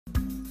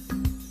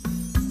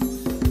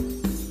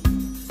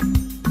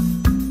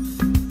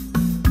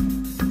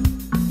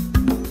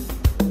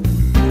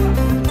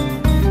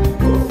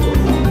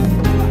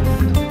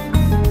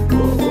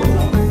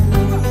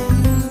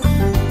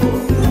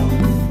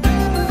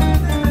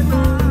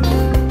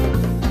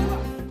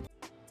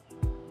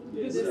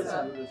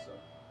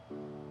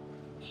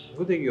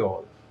Good day, you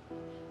all.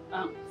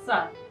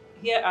 Sir,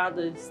 here are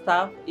the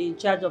staff in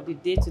charge of the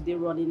day-to-day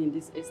running in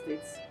this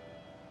estate.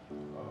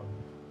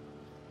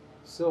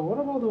 So what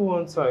about the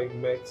ones I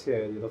met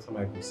here the last time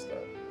I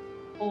visited?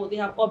 Oh, they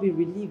have all been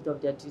relieved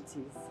of their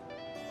duties.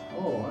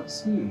 Oh, I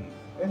see.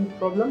 Any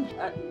problem?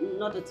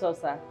 Not at all,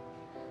 sir.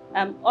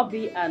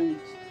 Obi and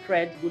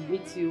Fred would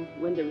meet you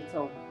when they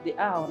return. They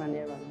are on an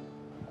errand.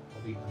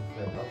 Obi and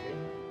Fred,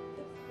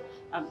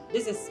 okay.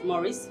 This is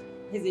Maurice.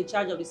 He's in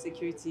charge of the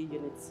security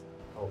units.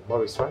 Oh,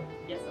 Maurice, right?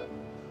 Yes, sir.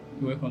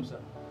 You're welcome, sir.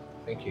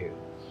 Thank you.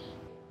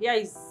 Here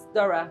is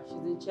Dora. She's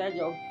in charge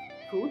of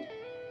food,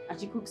 and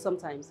she cooks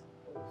sometimes.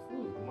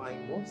 Food, my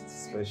most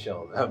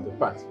special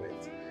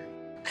department.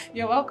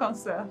 You're welcome,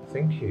 sir.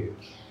 Thank you.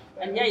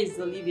 And here is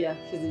Olivia.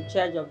 She's in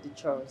charge of the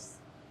chores.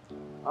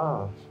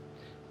 Ah,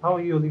 how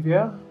are you,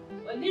 Olivia?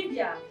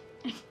 Olivia!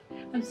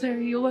 I'm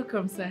sorry, you're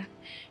welcome, sir.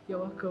 You're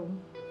welcome.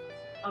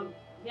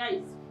 Here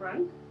is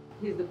Frank.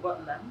 He's the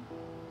butler.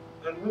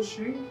 And who's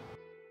she?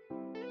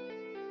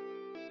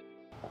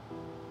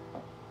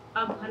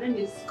 Her name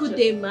is... Good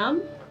day,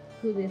 ma'am.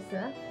 Good day,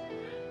 sir.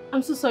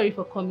 I'm so sorry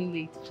for coming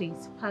late,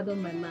 please.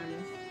 Pardon my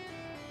manners.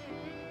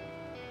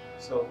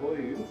 So, who are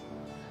you?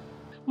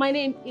 My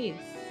name is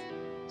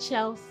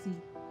Chelsea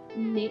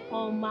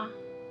Neoma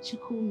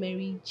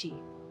Chukwumeri J,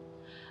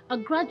 a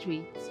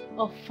graduate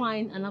of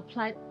Fine and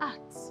Applied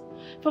Arts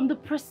from the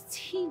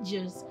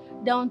prestigious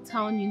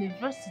Downtown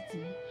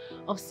University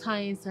of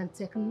Science and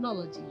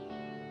Technology.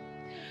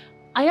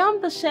 I am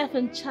the chef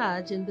in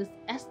charge in this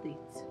estate.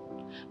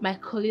 My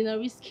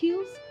culinary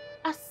skills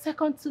are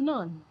second to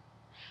none,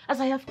 as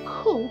I have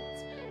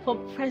cooked for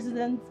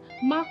President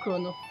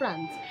Macron of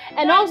France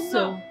and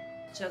also... No.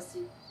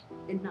 Chelsea,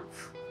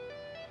 enough.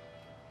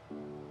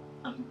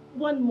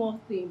 One more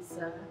thing,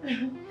 sir.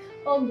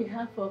 On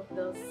behalf of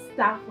the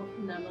staff of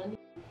Namani,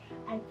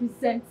 I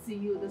present to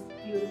you this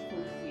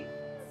beautiful gift.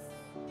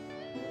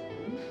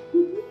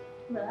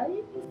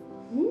 Right?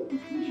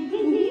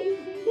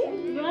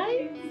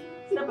 Right?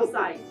 Step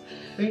aside.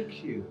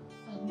 Thank you.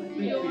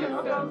 You're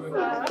welcome,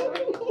 sir.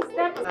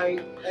 Step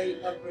aside. I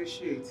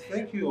appreciate.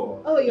 Thank you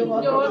all. Oh, you're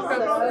welcome,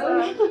 Step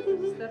aside.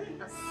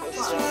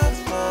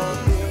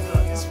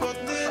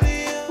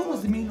 What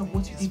was the meaning of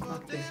what you did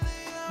back there?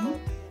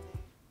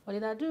 What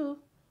did I do?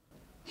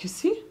 You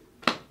see?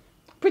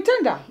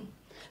 Pretender.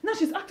 Now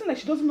she's acting like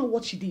she doesn't know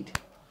what she did.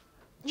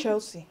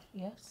 Chelsea,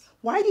 Yes.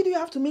 why did you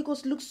have to make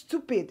us look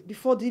stupid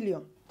before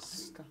Dillion?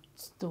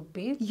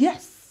 Stupid.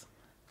 Yes.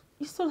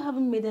 You still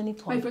haven't made any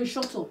point. My friend,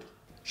 shut up.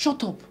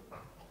 Shut up.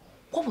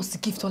 What was the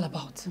gift all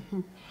about?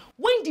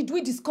 When did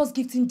we discuss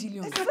gifting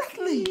Dillion?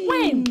 Exactly.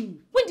 When?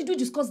 When did we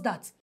discuss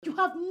that? You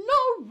have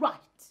no right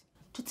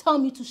to tell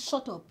me to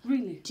shut up.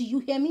 Really? Do you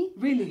hear me?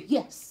 Really?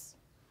 Yes.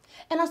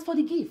 And as for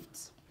the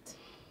gift,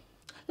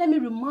 let me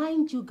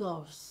remind you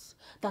girls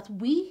that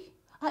we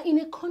are in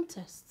a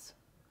contest.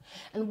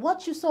 And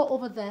what you saw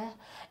over there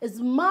is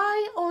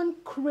my own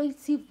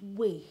creative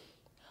way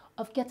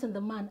of getting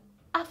the man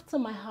after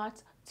my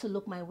heart to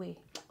look my way.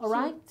 All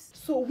right?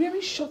 So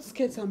wearing short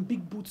skirts and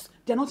big boots,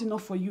 they're not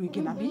enough for you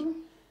again, Abi?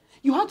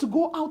 You had to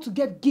go out to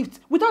get gifts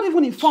without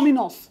even informing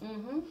us.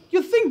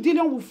 You think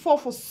Dillion will fall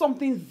for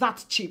something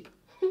that cheap?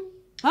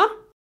 Huh?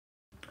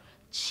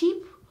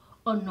 Cheap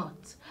or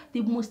not,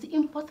 the most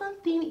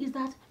important thing is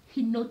that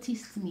he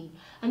noticed me.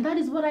 And that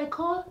is what I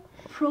call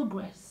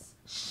progress.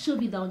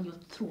 Shove it down your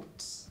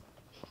throat.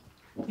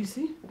 You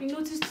see? He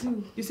noticed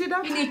you. You see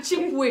that? In a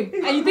cheap way.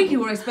 And you think he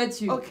will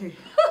respect you. Okay.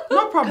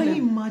 No problem. Can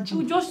you He imagine?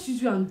 will just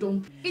use you and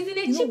dump you. It's in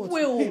a You know cheap what?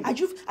 way. Oh. I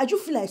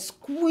just feel like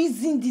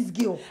squeezing this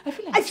girl. I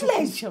feel like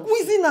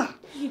squeezing her.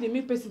 You they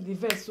make person the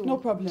verse. No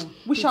problem.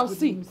 We shall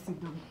see.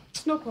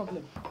 No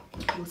problem.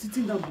 You're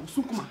sitting down.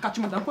 Soon come and catch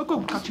you. Madam.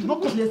 Quick, catch you. No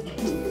come. Let's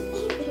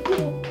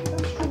go.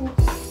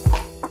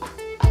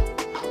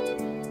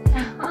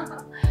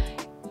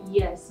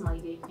 Yes, my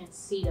dear, you can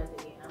see that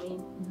again. I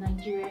mean,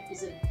 Nigeria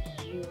is a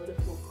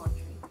beautiful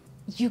country.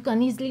 You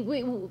can easily,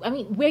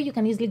 where you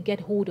can easily get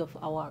hold of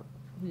our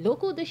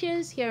local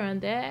dishes here and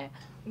there.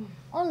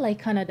 Unlike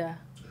Canada,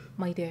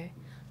 my dear,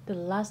 the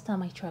last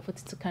time I traveled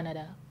to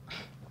Canada,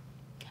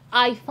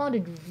 I found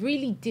it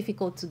really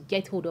difficult to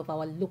get hold of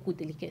our local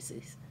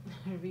delicacies.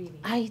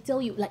 Really? I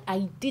tell you, like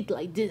I did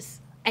like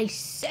this. I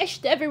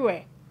searched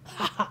everywhere.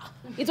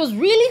 It was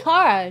really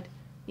hard.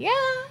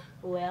 Yeah.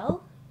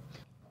 Well,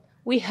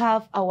 we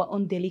have our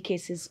own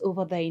delicacies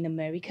over there in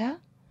America,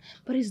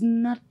 but it's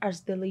not as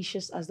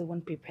delicious as the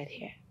one prepared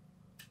here.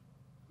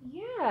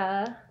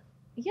 Yeah.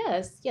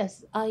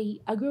 Yes, I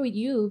agree with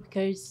you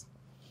because,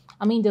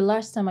 I mean, the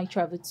last time I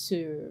traveled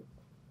to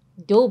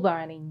Dober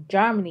in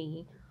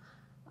Germany,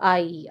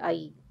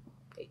 it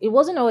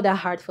wasn't all that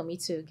hard for me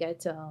to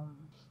get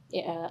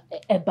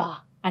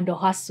eba and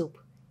oha soup.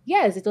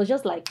 Yes, it was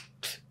just like,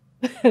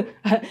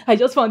 I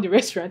just found the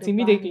restaurant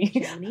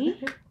immediately.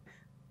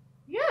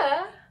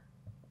 Yeah.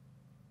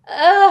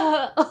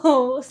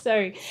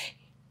 Sorry.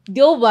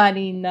 Dilban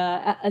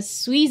in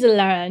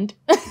Switzerland.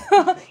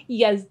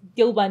 Yes,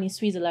 Dilban in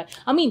Switzerland.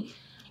 I mean,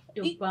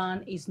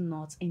 Dilban is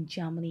not in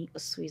Germany or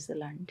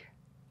Switzerland.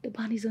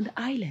 Durban is on the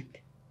island.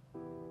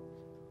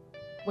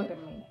 Wait a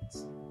minute.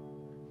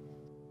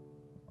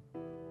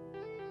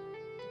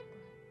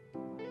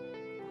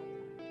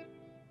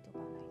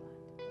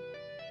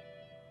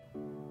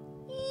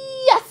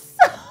 Yes!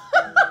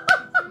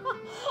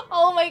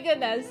 Oh my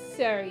goodness,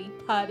 sorry,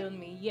 pardon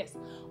me. Yes,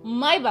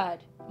 my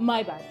bad.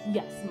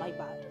 Yes, my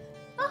bad.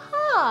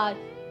 Aha!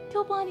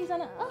 Durban is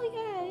on. Oh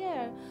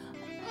yeah.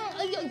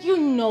 You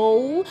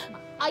know,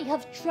 I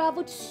have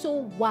traveled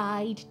so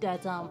wide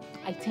that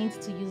I tend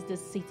to use these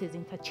cities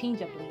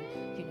interchangeably.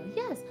 You know,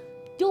 yes,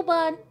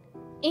 Durban,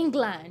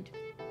 England.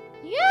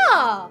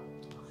 Yeah.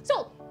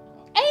 So,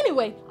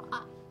 anyway,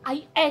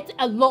 I ate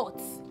a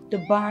lot.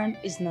 Durban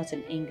is not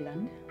in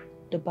England.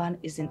 Durban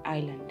is in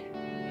Ireland.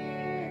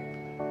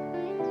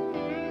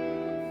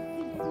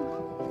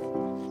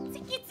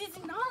 It is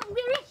now. I'm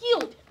very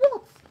healed.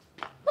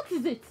 What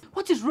is it?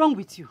 What is wrong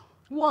with you?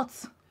 What?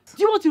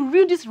 Do you want to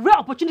ruin this rare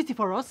opportunity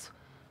for us?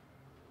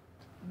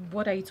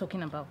 What are you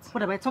talking about?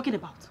 What am I talking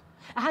about?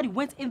 I heard you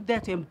went in there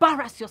to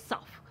embarrass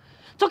yourself.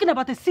 Talking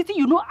about a city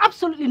you know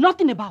absolutely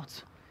nothing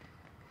about.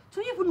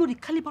 Do you even know the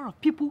caliber of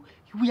people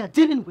we are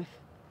dealing with?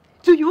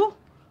 Do you?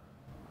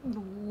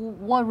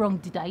 What wrong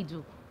did I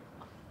do?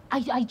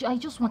 I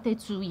just wanted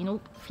to, you know,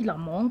 feel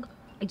among.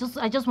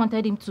 I just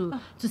wanted him to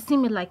see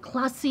me like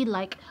classy,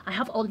 like I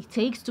have all it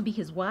takes to be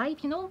his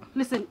wife, you know?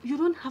 Listen, you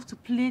don't have to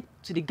play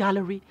to the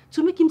gallery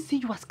to make him see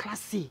you as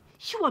classy.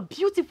 You are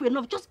beautiful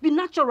enough. Just be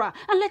natural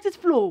and let it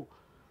flow.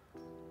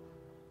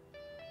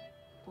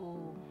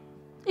 Oh.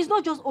 It's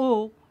not just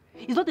oh.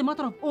 It's not a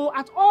matter of oh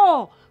at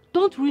all.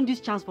 Don't ruin this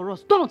chance for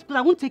us. Don't, but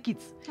I won't take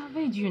it. I've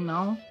heard you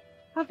now.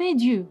 I've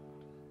heard you.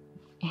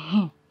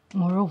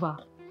 Moreover,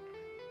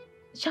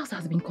 Charles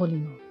has been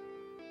calling you.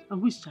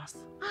 And who is Charles?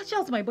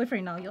 Charles is my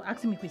boyfriend now. You're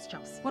asking me who is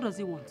Charles. What does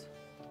he want?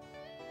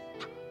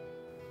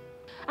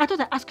 I thought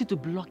I asked you to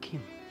block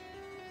him.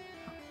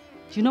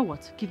 Do you know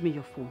what? Give me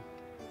your phone.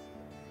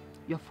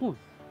 Your phone.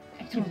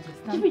 I don't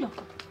understand. Give me your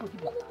phone.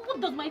 What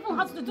does my phone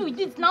have to do with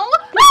this now?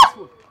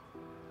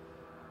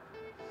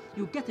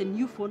 You get a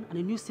new phone and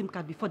a new SIM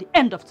card before the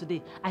end of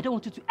today. I don't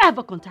want you to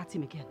ever contact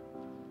him again.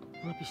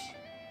 Rubbish.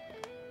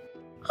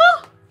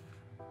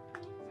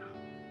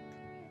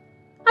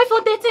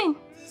 iPhone 13.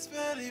 It's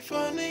very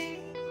funny.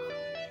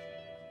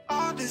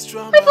 All this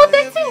drama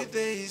every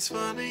day is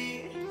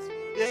funny.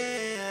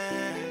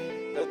 Yeah.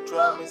 The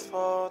drum is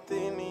for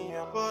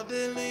Dinian. For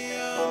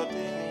Dinian.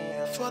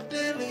 For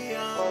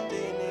Dinian. For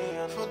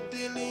Dinian. For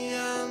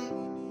Dinian.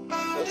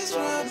 All this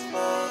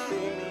drama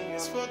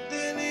is for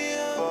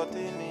Dinian. For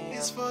Dinian.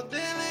 It's for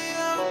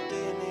Dinian. For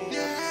Dinian.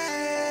 Yeah.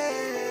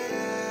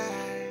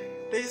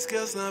 These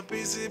girls not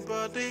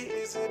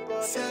busybody.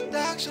 Said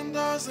action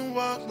doesn't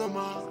work no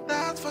more.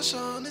 That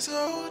fashion is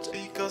old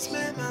because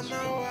men are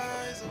now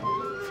wise.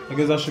 I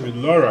guess that should be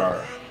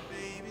Laura.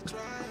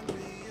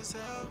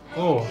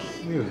 Oh,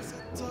 you.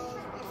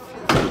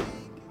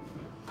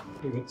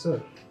 Hey, what's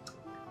up?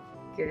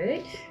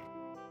 Good.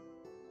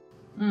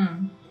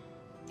 I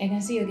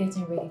can see you're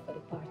getting ready for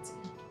the party.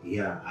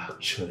 Yeah,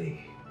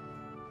 actually.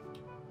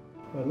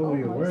 I know what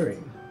you're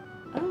wearing.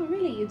 Oh,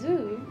 really? You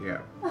do?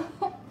 Yeah.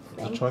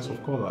 It's a choice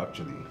of color,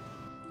 actually.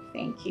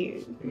 Thank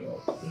you. Let me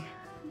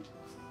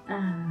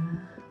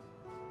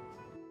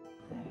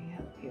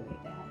help you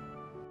with that.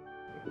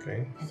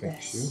 Okay,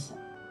 thank you.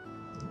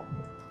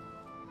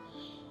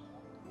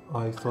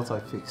 I thought I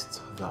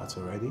fixed that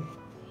already.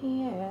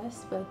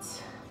 Yes, but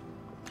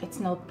it's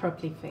not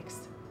properly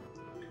fixed.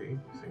 Okay,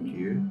 thank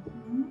you.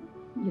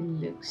 You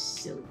look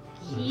so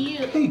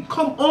cute. Hey,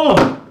 come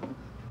on!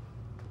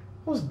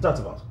 What's that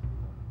about?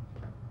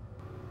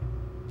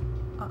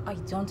 I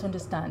don't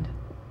understand.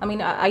 I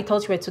mean, I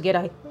thought we were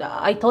together.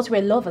 I thought we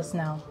were lovers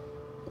now.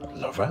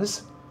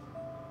 Lovers?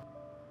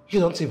 You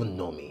don't even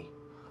know me.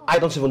 I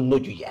don't even know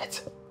you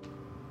yet.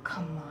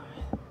 Come on.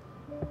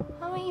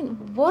 I mean,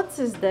 what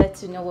is there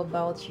to know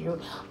about you?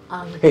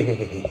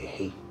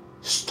 Hey.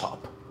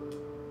 Stop.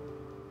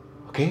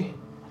 Okay?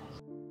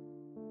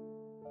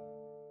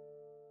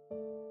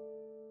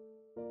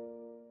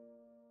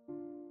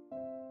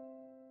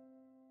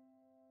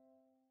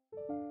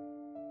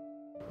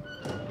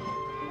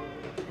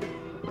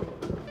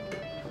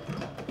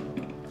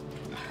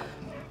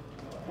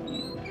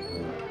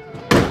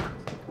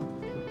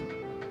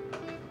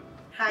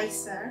 Hi,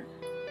 sir.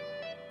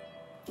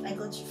 I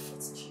got you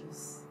fruit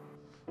juice.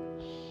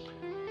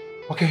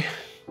 Okay.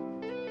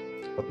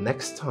 But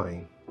next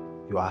time,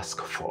 you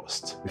ask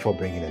first before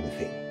bringing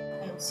anything.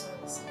 I'm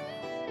sorry, sir.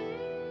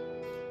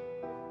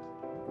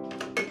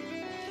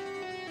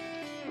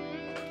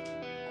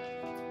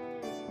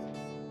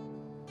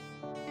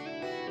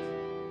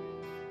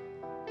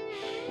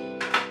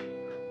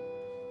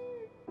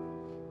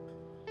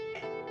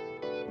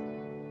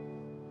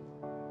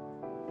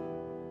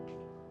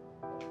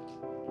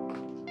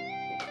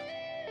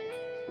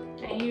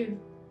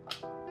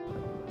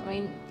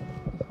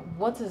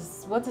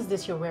 What is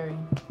this you're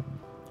wearing?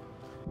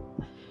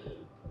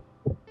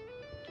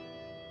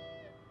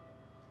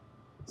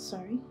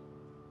 Sorry?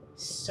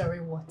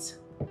 Sorry what?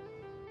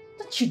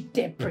 Don't you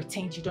dare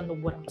pretend you don't know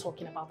what I'm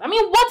talking about. I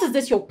mean, what is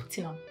this you're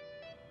putting on?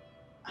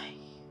 I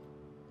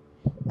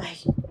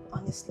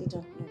honestly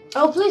don't know.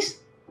 Oh, please.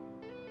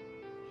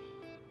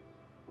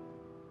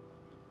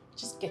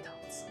 Just get out.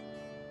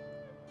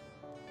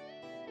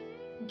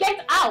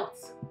 Get out!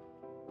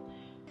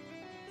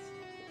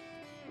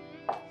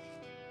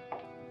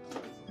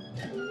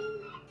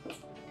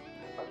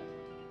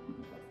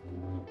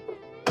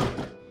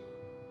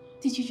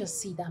 Did you just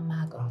see that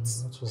maggot?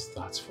 What was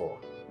that for?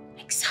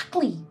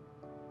 Exactly.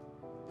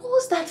 What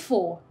was that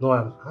for? No,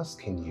 I'm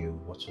asking you,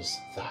 what was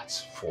that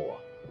for?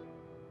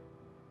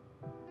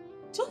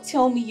 Don't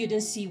tell me you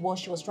didn't see what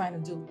she was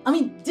trying to do. I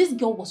mean, this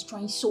girl was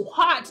trying so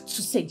hard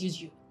to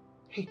seduce you.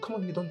 Hey, come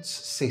on, you don't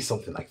say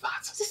something like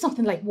that. Say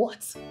something like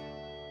what?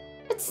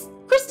 It's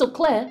crystal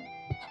clear.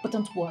 But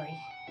don't worry.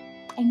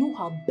 I know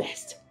how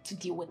best to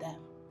deal with them.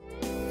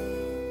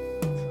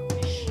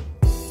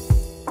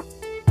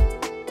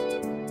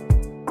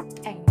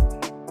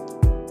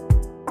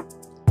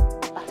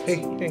 Hey,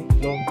 no.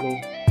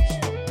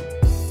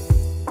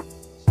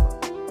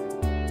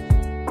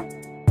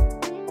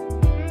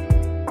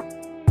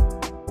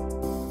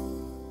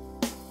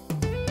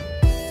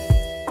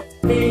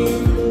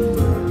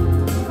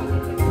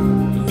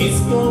 It's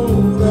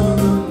cold, I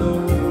don't know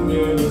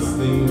where to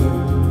stay.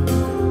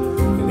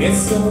 There's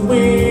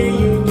somewhere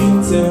you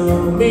can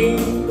tell me.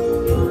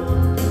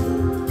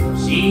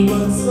 She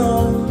was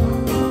some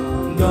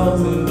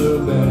girls in the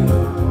bed.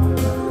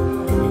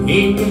 He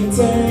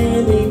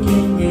pretend he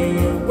can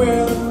get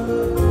well.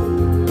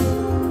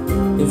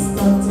 It's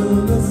not to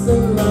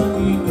listen like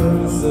the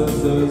girls of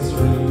the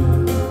street.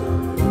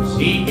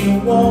 She can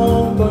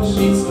walk but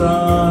she's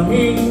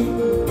trying.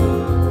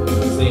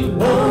 Say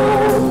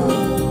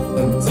whoa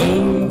and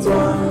think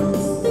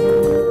twice.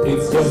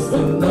 It's just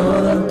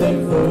another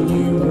thing for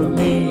you and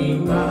me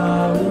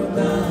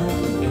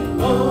paradise.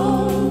 And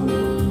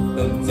oh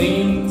and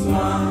think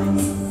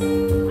twice.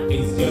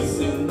 It's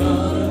just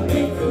another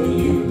thing for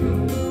you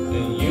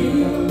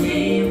and me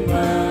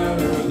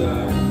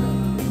paradise.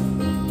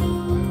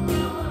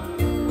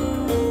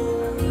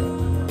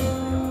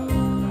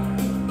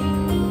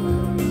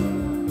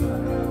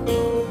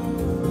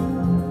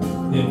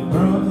 It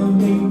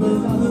probably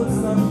looks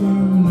like you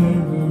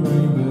never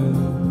even.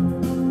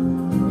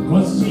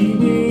 What she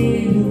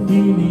did if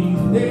you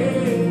need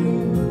it.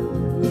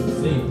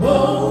 Say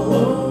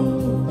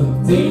whoa, and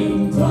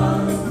think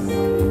twice.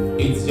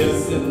 It's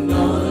just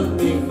another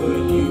thing for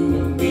you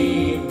and me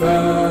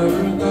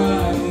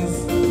paradise.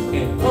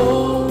 And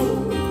oh,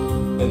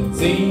 and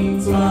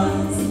think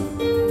twice.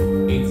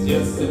 It's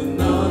just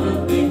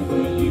another thing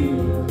for you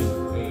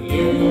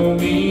and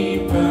me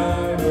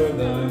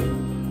paradise.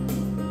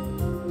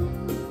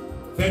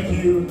 Thank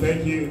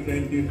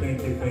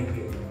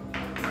you.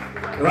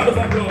 A round of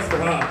applause for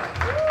her.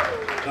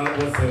 That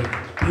was a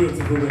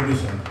beautiful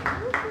rendition.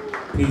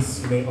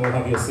 Please, you may all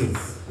have your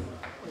seats.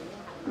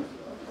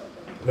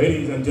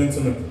 Ladies and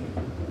gentlemen,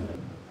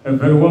 a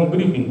very warm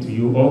good evening to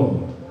you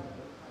all.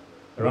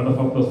 A round of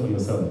applause for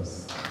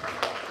yourselves.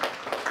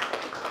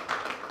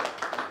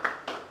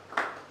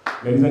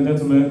 Ladies and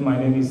gentlemen, my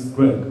name is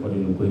Greg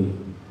Odinukwe,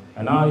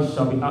 and I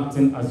shall be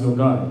acting as your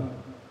guide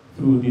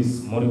through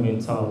this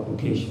monumental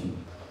occasion.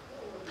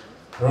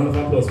 A round of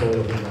applause for all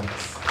of you.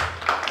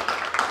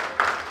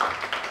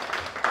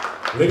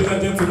 Ladies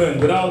and gentlemen,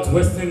 without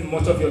wasting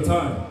much of your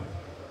time,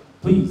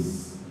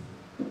 please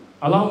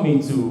allow me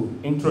to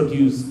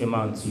introduce a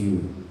man to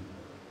you.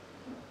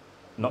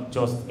 Not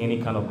just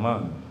any kind of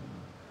man.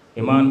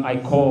 A man I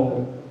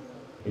call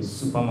a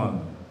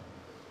superman.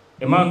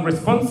 A man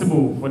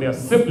responsible for the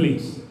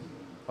assemblage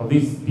of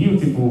these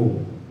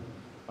beautiful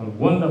and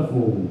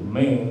wonderful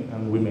men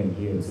and women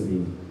here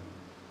today.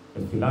 A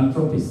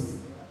philanthropist.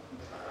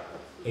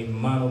 A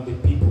man of the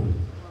people.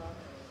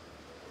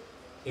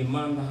 A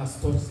man that has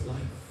touched life.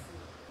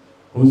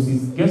 Whose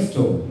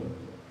gesture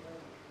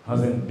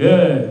has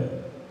endeared,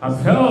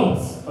 has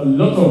helped a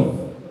lot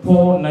of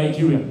poor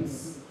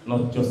Nigerians.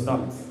 Not just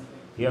that.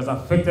 He has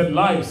affected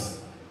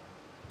lives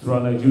through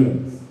our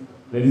Nigerians.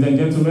 Ladies and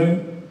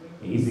gentlemen,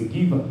 he is a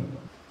giver.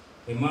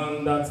 A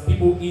man that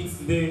people eat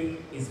today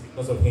is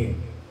because of him.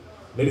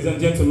 Ladies and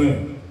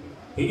gentlemen,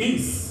 he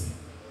is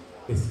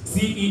the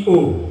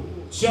CEO,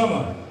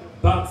 Chairman,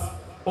 Bath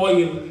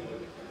Oil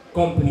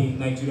Company,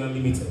 Nigeria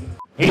Limited.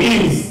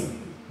 He is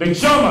the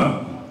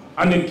chairman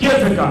and the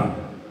caretaker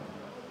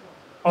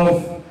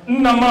of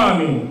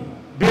Nnamani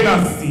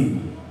Dynasty.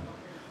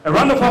 A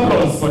round of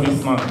applause for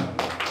this man.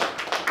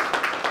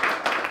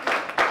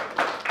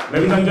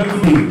 Ladies and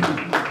gentlemen,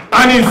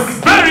 and his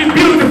very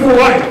beautiful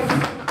wife,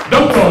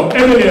 Dr.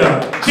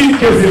 Emilia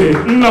Chikeze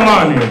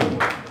Nnamani.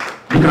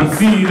 You can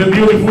see the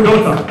beautiful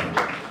daughter.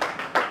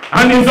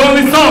 And his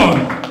only son,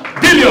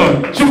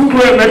 Dillion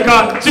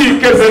Chukwuemeka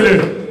Chikeze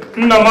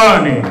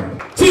Nnamani.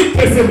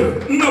 Chikeze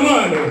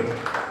Nnamani.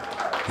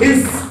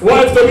 His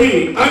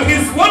wife-to-be and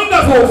his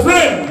wonderful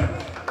friend,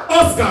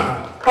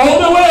 Oscar, all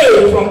the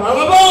way from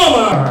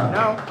Alabama.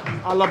 Now,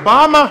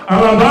 Alabama.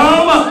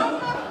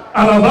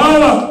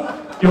 Alabama.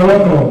 You're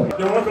welcome.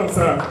 You're welcome,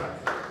 sir.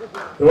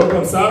 You're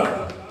welcome,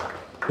 sir.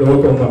 You're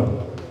welcome,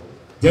 ma'am.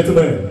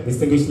 Gentlemen,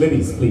 distinguished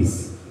ladies,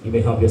 please, you may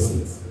have your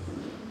seats.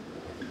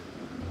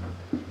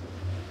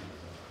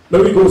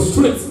 Let me go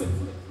straight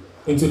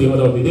into the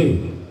order of the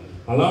day.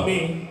 Allow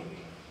me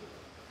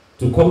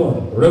to call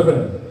on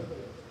Reverend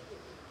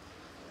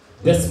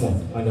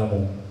Desmond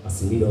Anyamo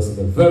as he leads us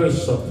in a very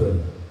short prayer.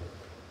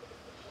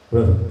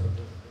 Reverend,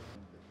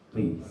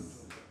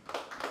 please.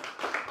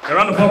 A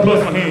round of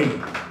applause for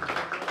him.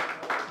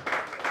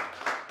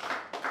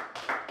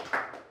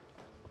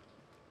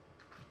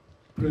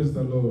 Praise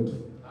the Lord.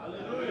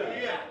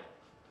 Hallelujah.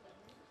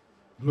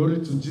 Glory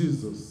to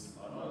Jesus.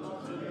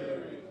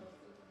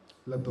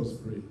 Let us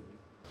pray.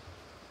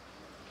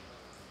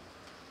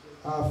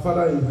 Our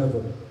Father in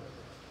heaven,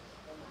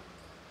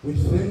 we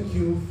thank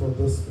you for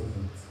this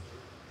moment.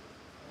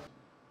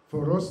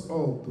 For us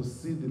all to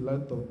see the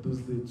light of this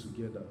day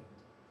together.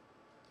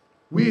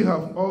 We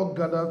have all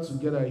gathered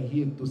together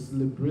here to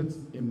celebrate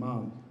a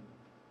man.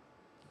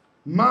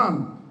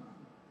 Man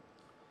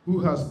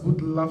who has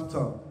put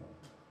laughter,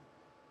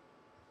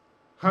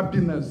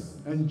 happiness,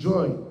 and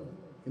joy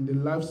in the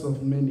lives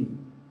of many.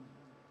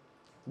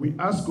 We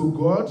ask, O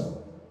God,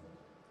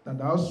 that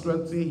thou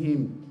strengthen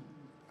him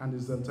and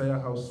his entire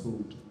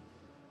household.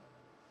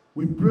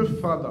 We pray,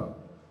 Father,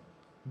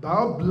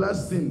 thou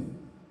bless him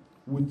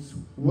with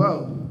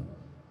wealth,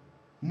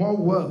 more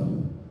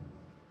wealth,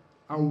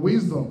 and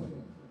wisdom,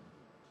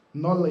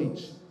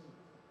 knowledge,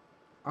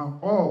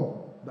 and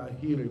all that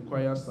he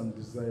requires and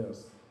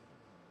desires.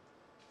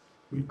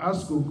 We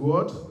ask, O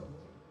God,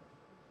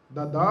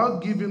 that thou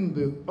give him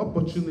the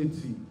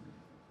opportunity,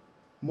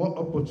 more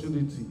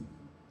opportunity,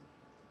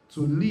 to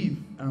live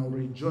and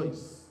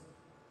rejoice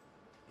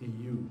in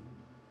you.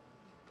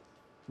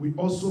 We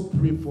also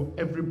pray for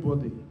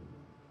everybody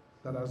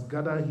that has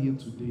gathered here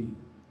today,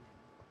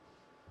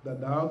 that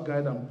thou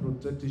guide and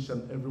protect each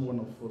and every one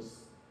of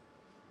us.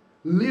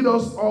 Lead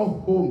us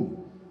all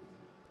home,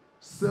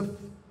 safe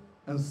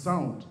and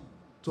sound,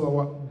 to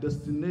our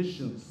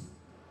destinations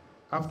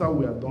after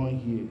we are done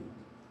here.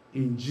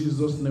 In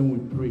Jesus' name we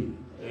pray.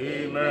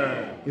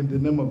 Amen. In the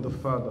name of the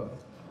Father,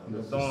 and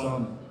of the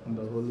Son, and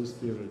the Holy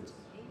Spirit.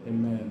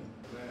 Amen.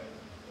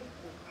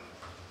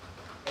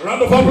 A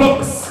round of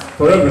applause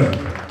for Reverend.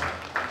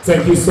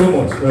 Thank you so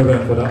much,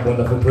 Reverend, for that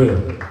wonderful prayer.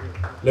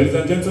 Ladies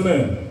and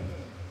gentlemen,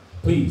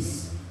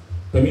 please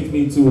permit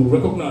me to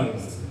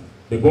recognize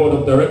the board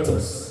of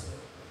directors,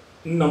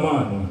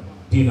 Nnamani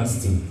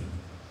Dynasty.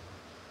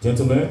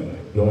 Gentlemen,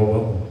 you're all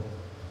welcome.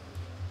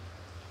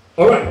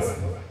 All right,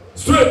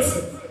 straight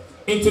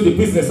into the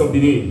business of the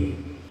day.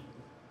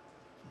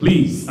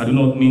 Please, I do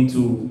not mean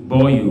to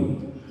bore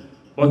you,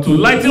 but to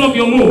lighten up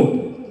your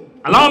mood,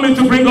 allow me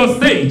to bring on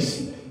stage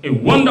a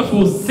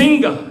wonderful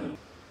singer.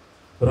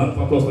 A round of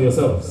applause for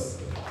yourselves.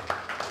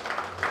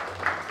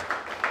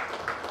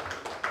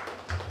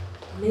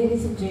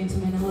 Ladies and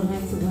gentlemen, I would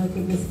like to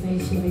welcome you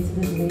especially to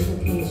this late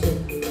occasion.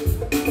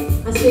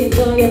 As we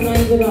enjoy your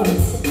night with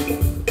us.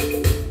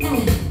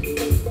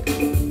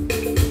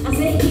 I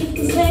say keep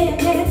to say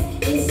again,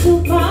 it's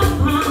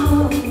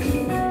superpower.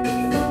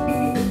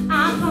 I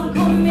can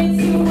commit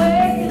to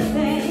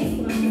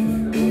everything.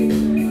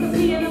 Cause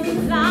we are the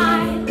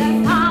fly, that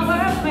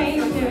Power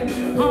Ranger.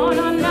 Oh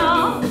no, no,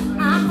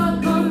 I can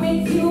commit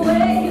to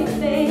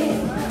everything.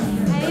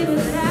 I even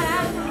said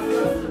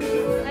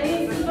I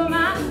ain't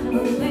Superman, no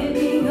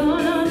baby, no,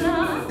 no, no.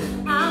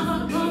 I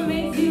can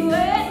commit to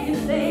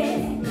everything.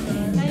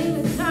 I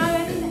even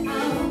started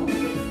out,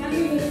 I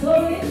even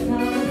told it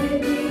now,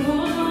 baby, no,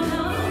 no,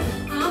 no.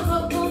 I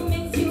can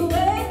commit to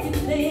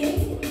everything.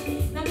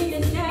 Now me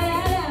just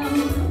shout out,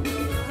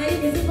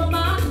 baby,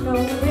 Superman, no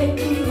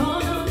baby, no,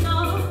 no, no.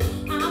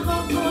 I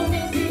can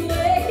commit to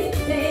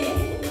everything.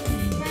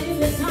 Now you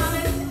just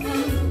started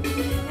out,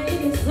 now you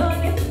just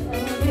told it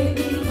now,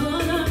 baby, no,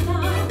 no, no.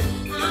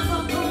 I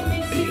can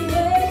commit to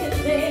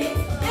everything.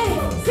 Hey,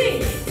 see,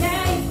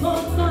 take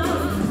over.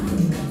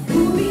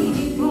 Who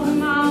he from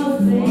my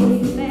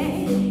baby?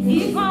 He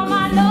from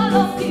my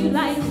love, you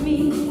like me.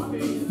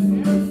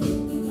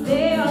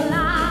 They all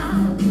lie,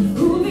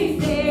 who be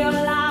they all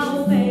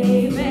lie,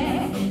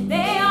 baby.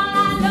 They all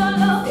lie,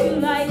 love you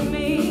like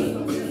me.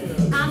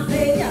 I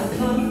say yeah,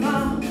 papa,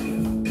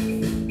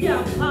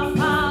 yeah,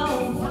 papa.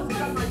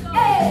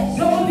 Hey,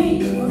 show me,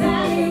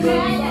 tell me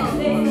where you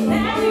live,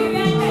 tell me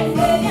where you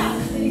live, yeah,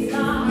 sisters.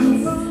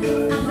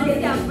 I say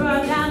yeah,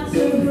 brother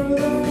too.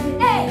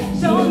 Hey,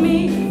 show me,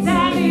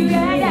 tell me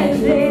where you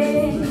live.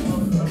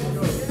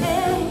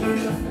 Hey,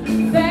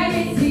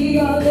 vanity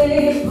all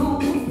day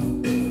home.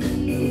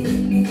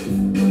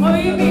 Oh,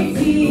 you be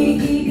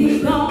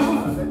tea, gone.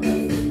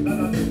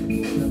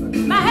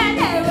 My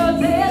head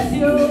rotates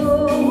you.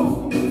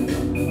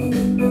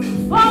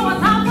 Oh,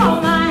 what's up on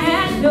my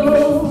head,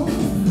 though?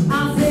 I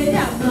say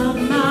yeah,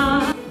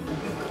 mama.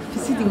 You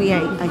see the way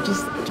I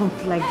just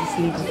don't like this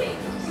lady.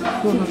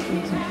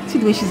 See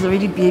the way she's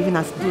already behaving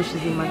as though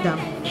she's a madam.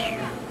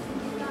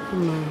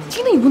 Do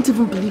you know you won't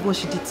even believe what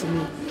she did to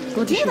me?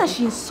 Do you know that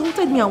she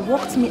insulted me and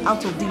walked me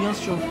out of the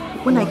restroom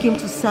when I came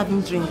to serve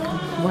him drink?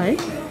 Why?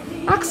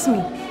 Ask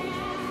me.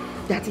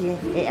 that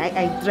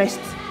I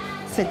dressed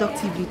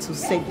seductively to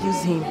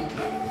seduce him.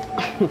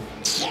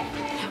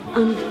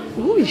 And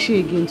who is she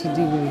again to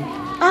deal with?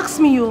 Ask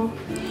me, yo.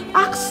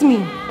 Ask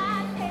me.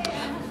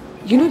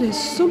 You know, there's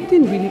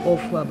something really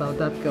awful about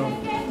that girl.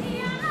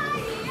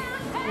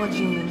 What do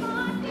you mean?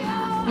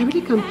 I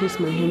really can't place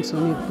my hands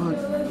on it, but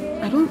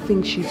I don't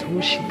think she's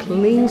who she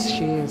claims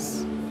she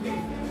is.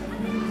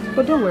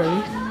 But don't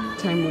worry,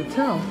 time will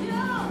tell.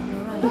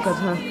 Look at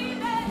her.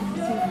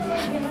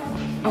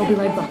 I'll be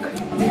right back.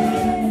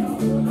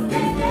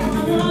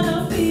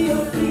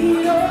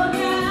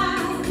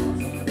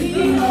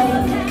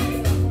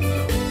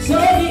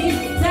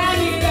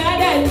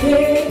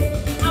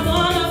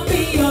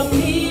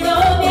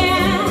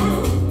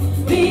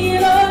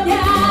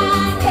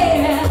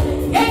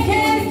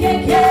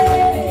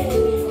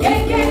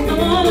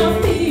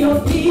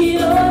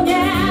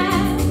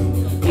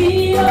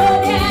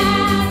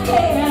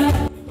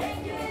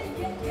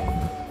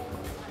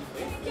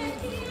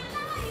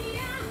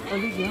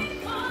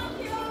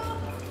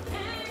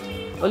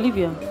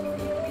 Olivia.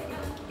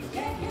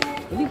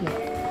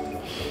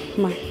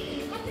 Ma.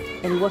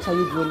 And what are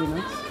you dwelling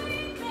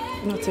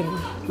at? Nothing.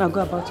 Now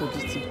go about your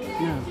duty.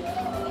 Now.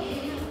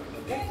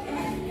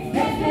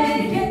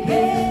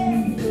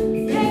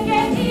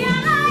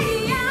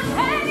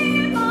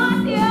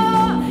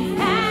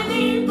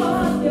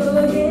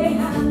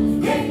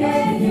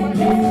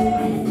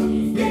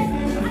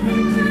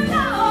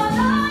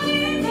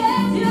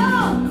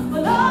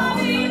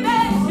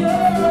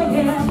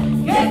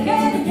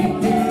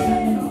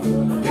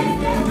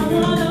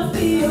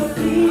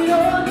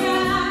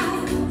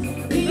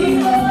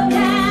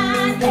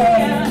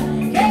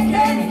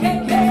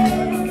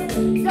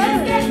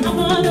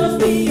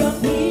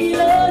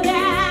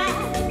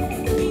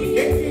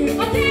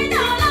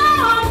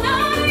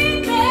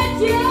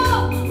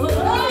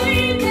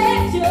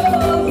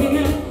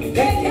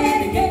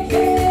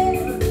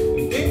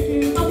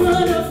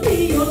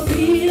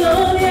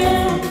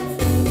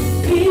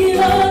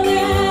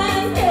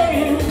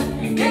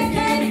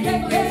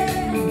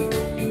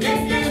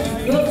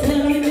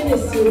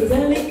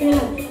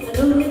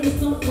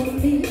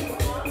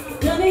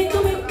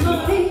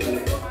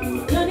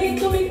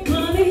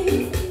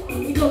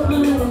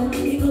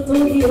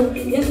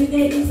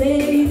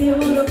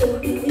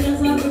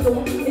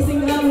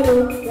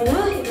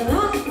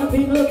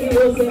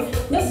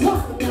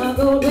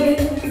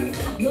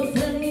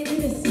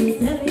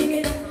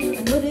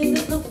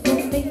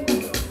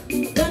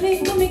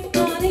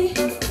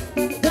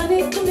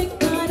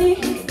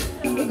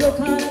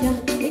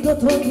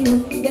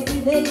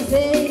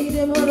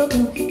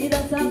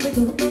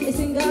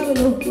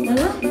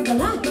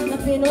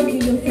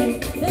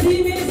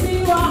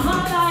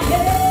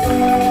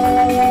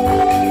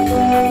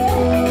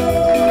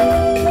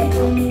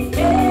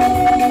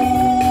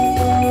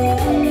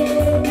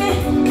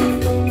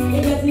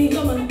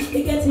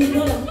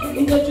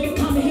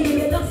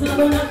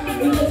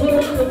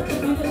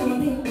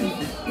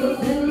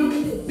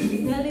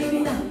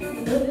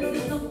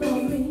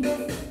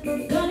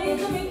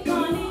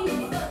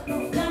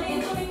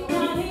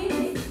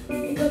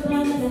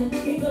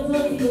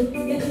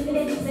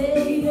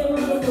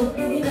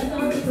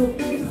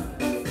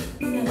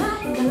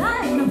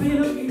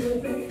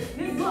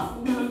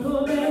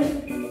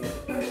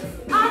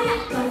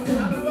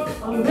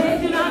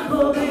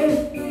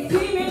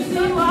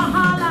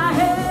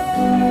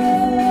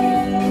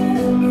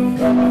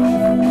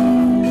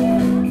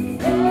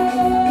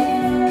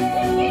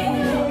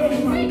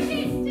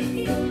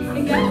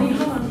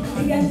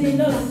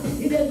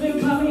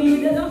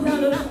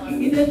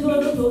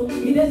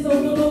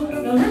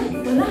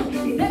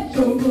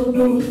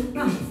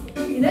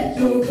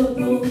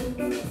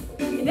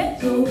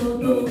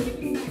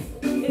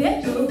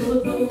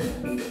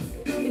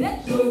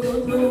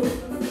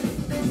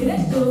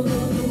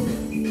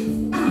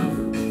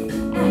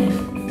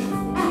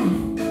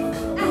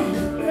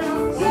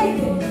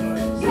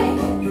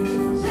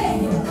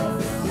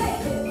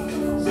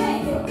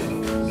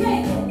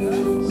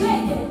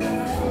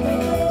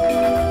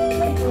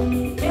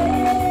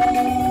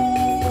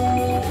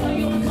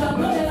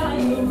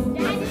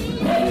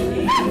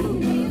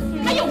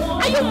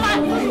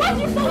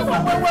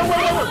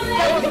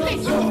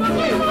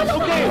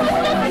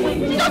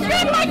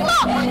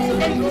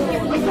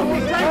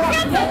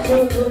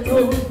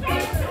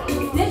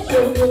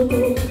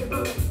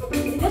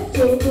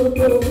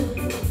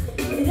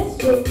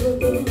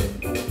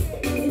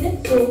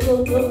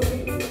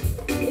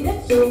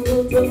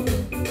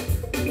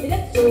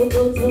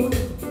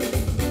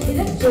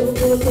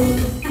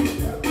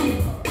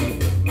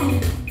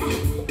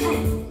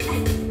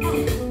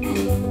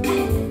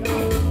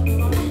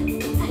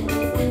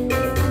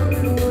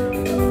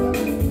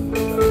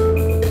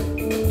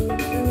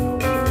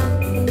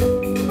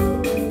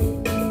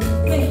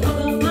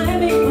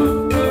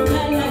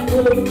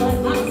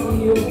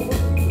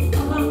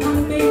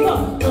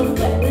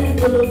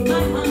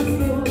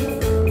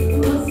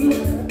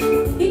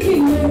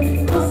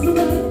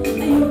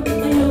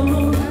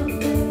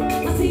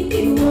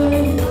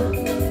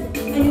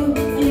 Are you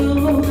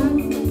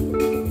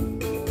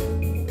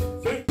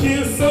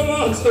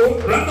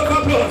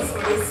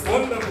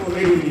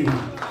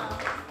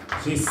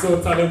so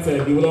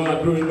talented. You will all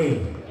agree with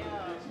me.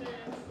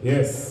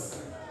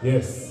 Yes,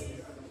 yes.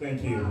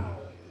 Thank you.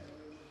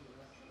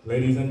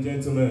 Ladies and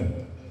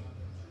gentlemen,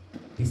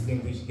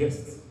 distinguished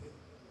guests,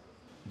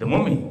 the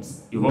moment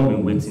you've all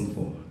been waiting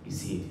for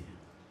is here.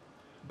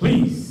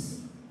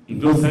 Please, if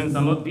those hands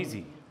are not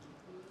busy,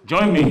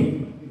 join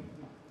me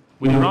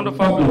with a round of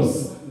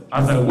applause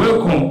as I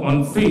welcome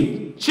on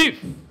stage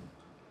Chief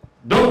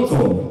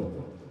Dr.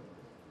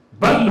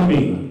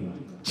 Balumi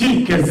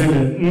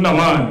Chikesele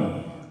Nnamani,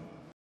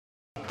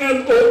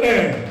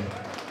 LON.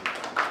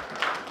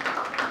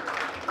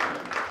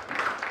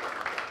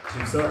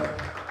 Chief, sir.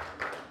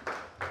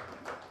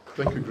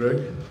 Thank you,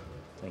 Greg.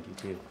 Thank you,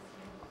 Chief.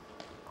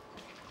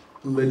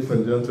 Ladies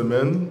and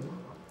gentlemen,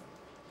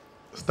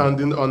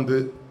 standing on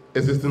the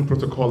existing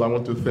protocol, I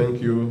want to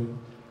thank you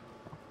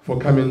for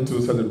coming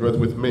to celebrate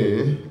with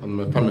me and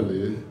my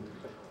family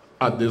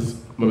at this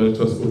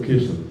momentous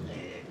occasion.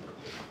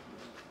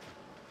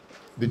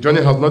 The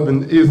journey has not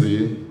been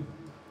easy,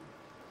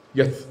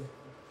 yet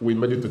we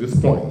made it to this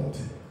point.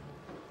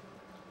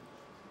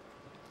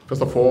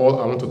 First of all,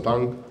 I want to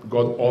thank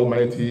God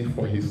Almighty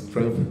for His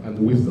strength and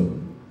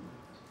wisdom.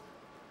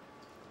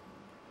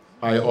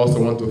 I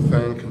also want to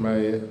thank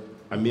my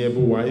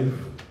amiable wife,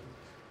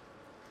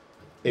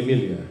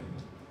 Emilia.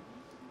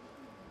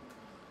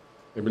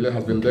 Emilia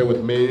has been there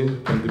with me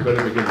from the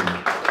very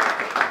beginning.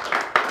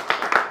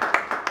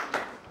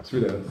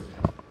 Sweetheart,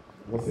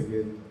 once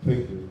again,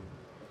 thank you.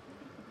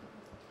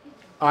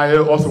 I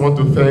also want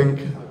to thank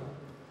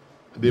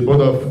the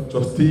Board of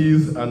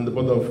Trustees and the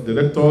Board of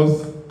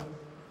Directors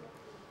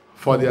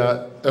for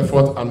their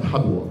effort and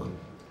hard work.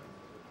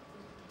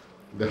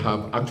 They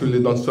have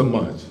actually done so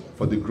much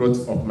for the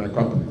growth of my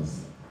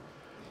companies.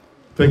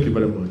 Thank you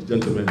very much,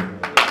 gentlemen.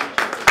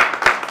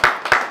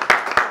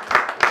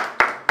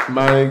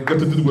 My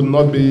gratitude would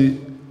not be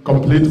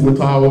complete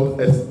without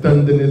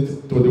extending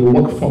it to the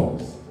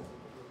workforce,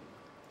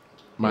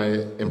 my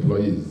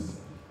employees.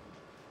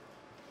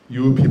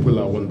 You people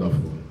are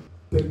wonderful.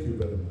 Thank you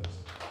very much.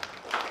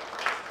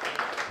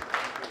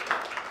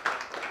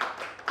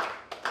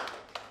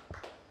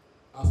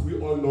 As we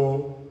all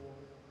know,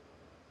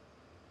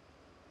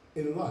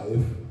 in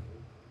life,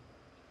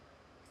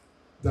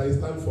 there is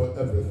time for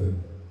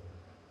everything.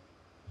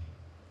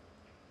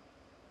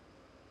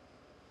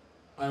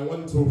 I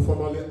want to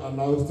formally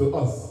announce to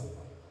us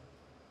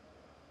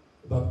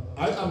that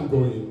I am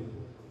going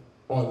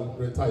on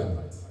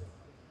retirement.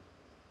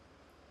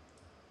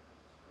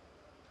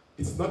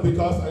 It's not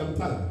because I am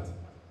tired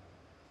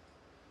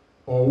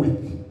or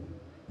weak,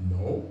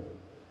 no,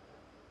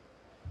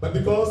 but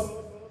because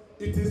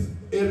it is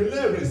a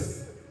relay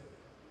race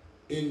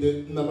in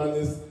the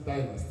Nnamani's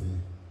dynasty.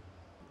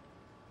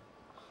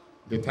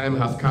 The time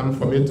has come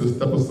for me to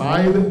step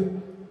aside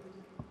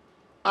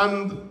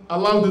and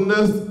allow the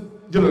next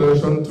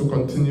generation to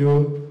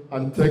continue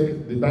and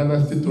take the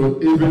dynasty to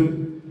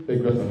even a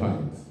greater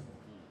height.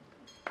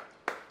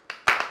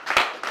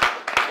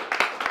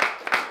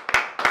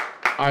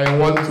 I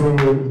want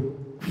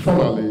to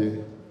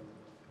formally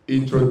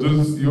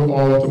introduce you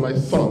all to my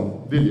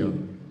son,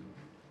 Dillian.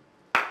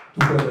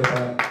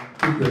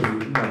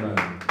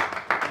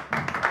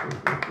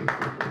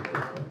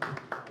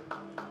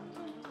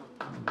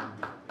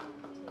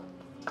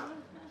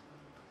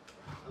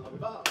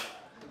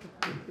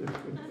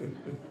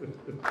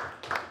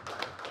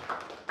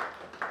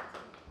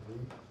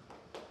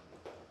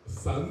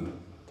 Son,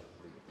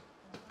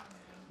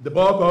 the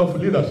bulk of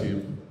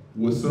leadership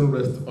will soon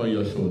rest on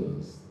your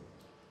shoulders.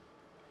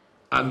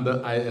 And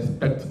I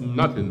expect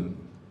nothing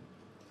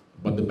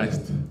but the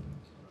best.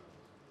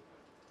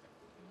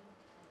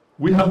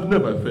 We have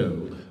never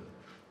failed,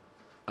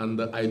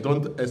 and I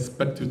don't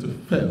expect you to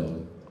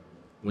fail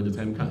when the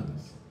time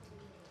comes.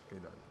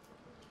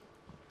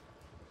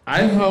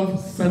 I have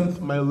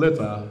sent my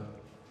letter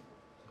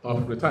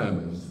of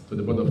retirement to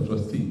the Board of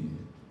Trustees,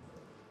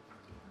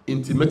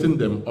 intimating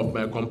them of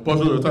my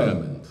compulsory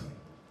retirement.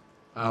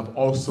 I have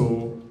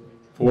also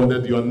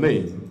forwarded your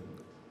name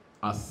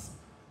as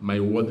my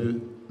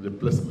worthy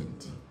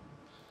replacement.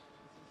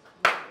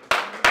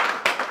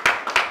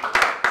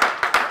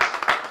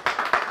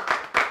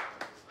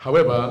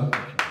 However,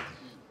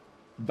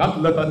 that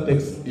letter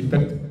takes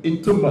effect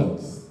in 2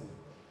 months.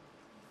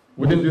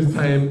 Within this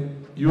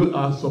time, you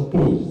are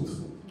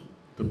supposed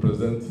to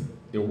present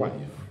a wife.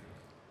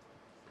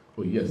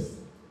 Oh yes,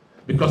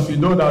 because you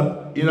know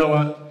that in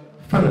our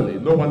family,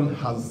 no one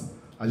has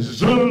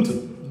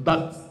assumed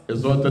that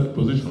exalted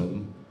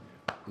position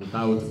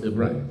without a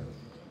bride.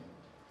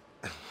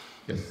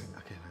 Yes.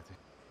 Okay.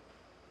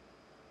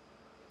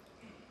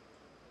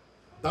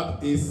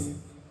 That is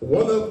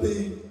one of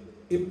the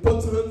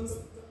important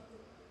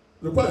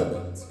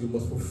requirements you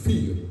must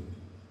fulfill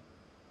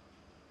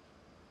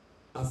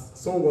as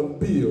someone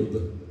built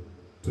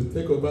to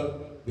take over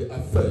the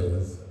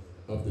affairs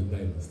of the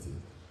dynasty.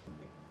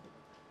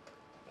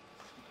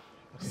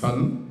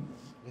 Son,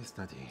 yes,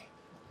 Daddy.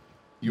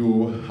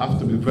 You have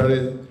to be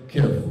very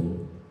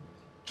careful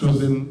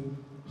choosing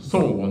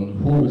someone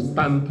who will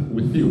stand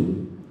with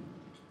you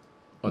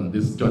on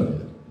this journey.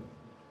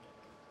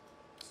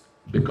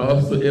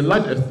 Because to a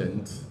large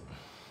extent,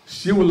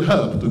 she will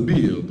help to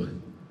build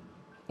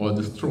or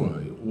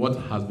destroy what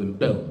has been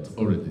built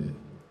already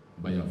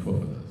by our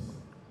forefathers.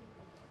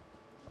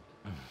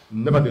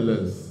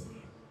 Nevertheless,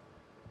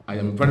 I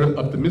am very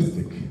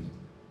optimistic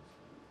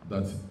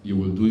that you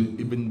will do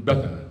even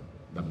better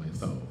than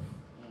myself.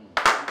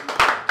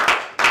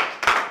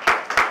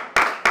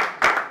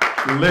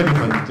 Ladies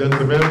and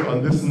gentlemen,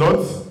 on this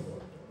note,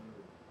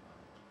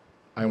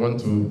 I want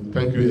to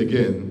thank you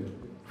again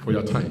for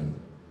your time.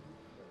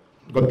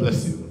 God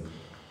bless you.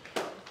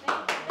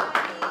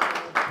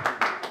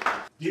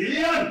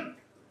 Dillian!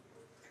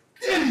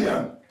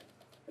 Dillian!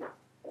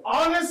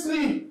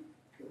 Honestly,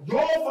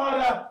 your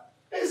father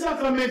is a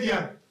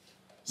comedian.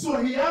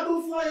 So he had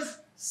to fly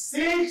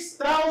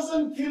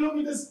 6,000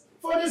 kilometers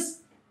for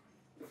this.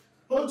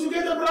 But to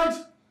get the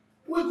bride,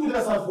 we could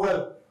as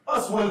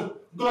well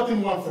got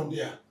him one from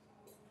there.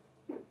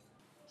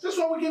 Is this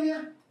what we came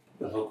here?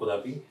 And how could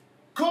that be?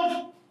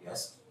 Could?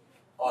 Yes.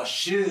 Or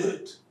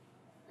should?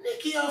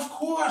 Nikki, of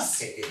course.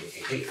 Hey.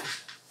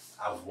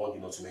 I've warned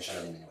you not to mention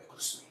any name when it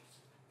comes to me.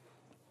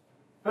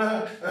 I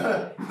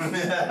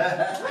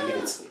mean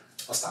it.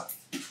 I'll stop.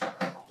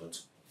 Don't.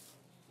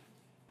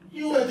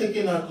 You were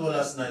taking our call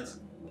last night.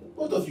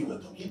 Both of you were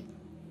talking.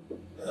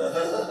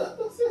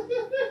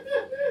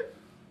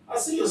 I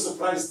see you're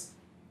surprised.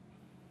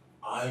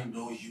 I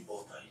know you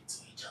both are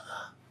into each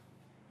other.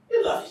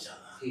 You love each other.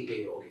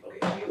 Hey,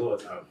 okay. You know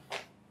what?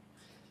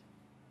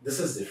 This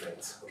is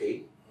different,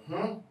 okay?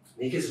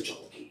 Nikki is a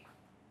jockey,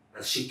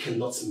 and she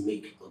cannot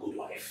make a good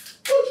wife.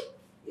 Good?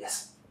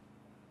 Yes.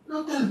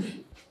 Now tell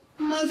me,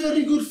 my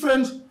very good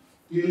friend,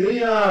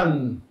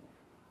 Lillian,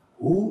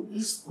 who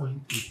is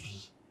going to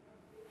be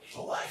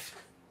your wife?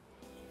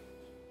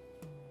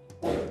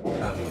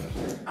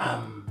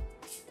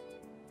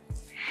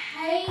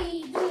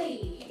 Hey,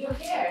 Billy, you're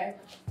here.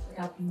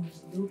 I've been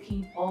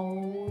looking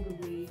all the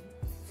way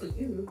for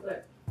you,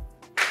 but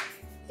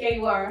here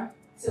you are.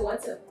 So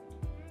what's up?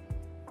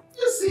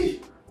 You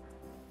see,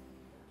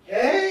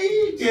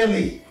 hey,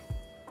 Dilly,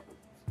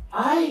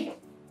 I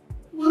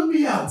will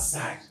be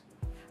outside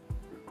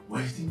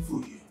waiting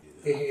for you.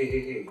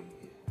 Hey.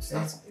 It's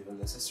not even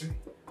necessary.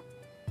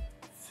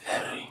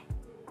 Very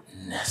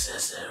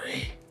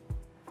necessary.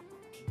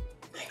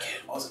 Thank you.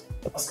 Oscar.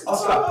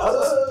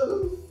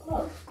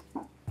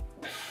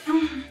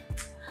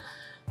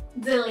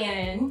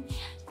 Dillian,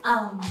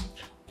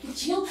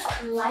 would you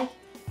like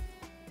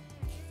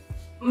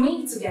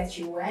me to get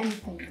you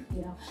anything,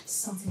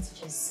 something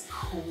to just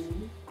cool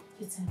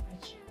your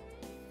temperature?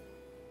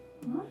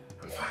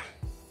 I'm fine.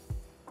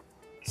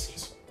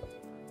 Excuse me.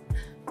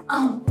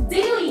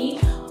 Dilly,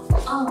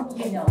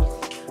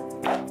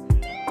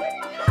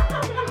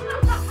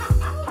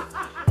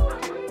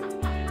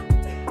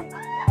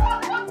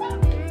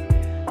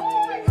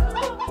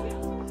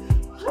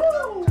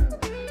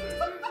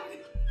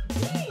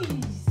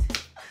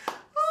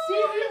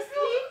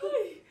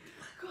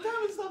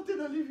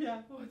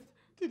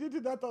 Did you do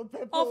that on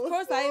purpose? Of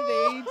course I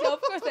did.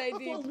 Of course I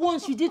did. For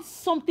once, you did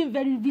something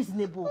very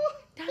reasonable.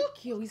 That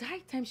girl, it's high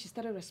time she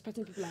started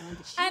respecting people around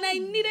her. And I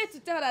needed to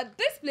tell her that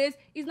this place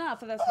is not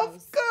her father's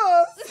house. Of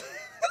course.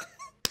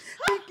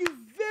 Thank you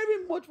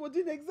very much for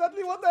doing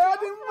exactly what I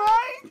had in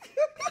mind.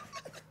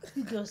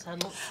 You just are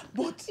not.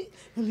 But,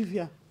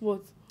 Olivia,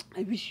 what?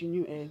 I wish you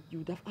knew you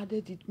would have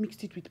added it,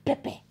 mixed it with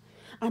pepper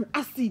and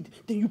acid.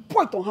 Then you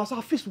pour it on her so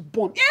her face will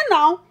burn. Yeah,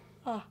 now.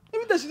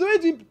 Even though she's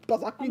already doing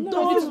Pasakwi.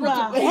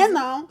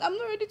 Now. I'm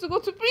not ready to go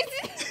to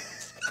prison.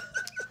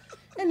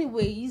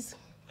 Anyways,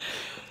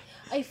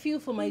 I feel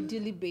for my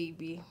dearly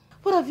baby.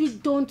 What have you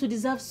done to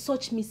deserve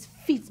such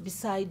misfits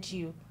beside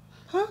you?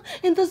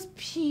 In this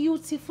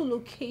beautiful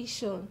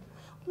location.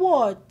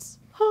 What?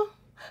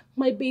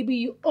 My baby,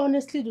 you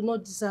honestly do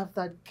not deserve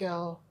that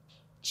girl.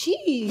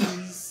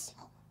 Jeez.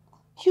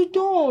 You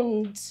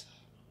don't.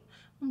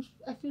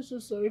 I feel so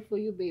sorry for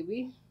you,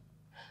 baby.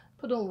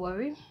 But don't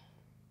worry.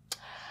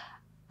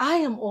 I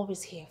am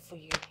always here for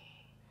you.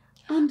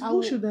 And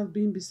who should have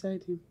been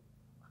beside him?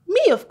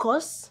 Me, of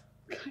course.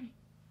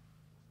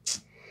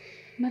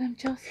 Madam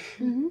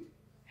Chelsea,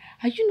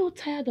 are you not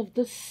tired of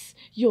this,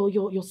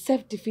 your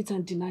self-defeat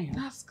and denial?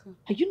 Ask her.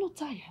 Are you not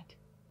tired?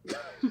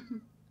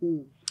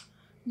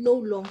 No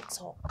long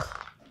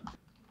talk.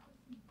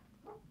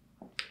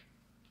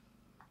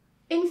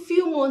 In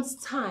few months'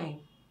 time,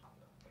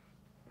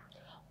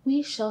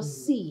 we shall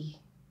see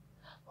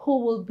who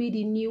will be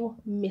the new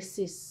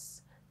Mrs.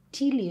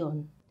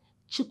 Dillian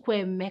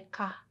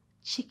Chukwuemeka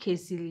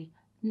Chikezili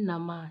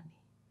Namani.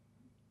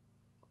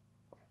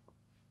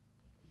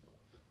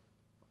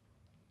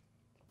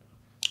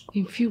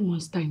 In few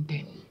months' time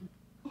then.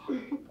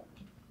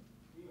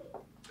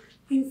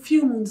 In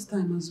few months'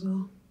 time as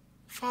well.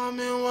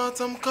 Farming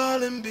what I'm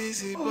calling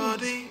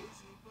busybody.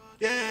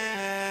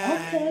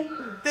 Yeah. Okay.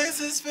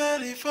 This is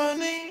very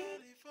funny.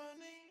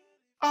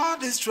 All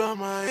this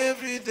drama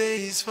every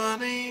day is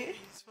funny.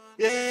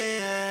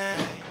 Yeah.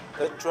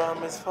 The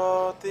drum is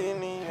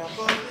falling in your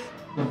body.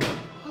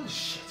 Oh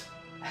shit.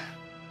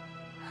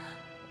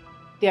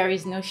 There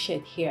is no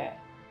shit here.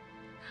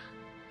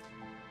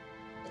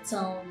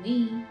 tell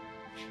me.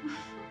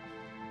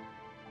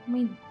 I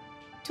mean,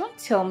 don't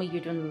tell me you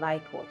don't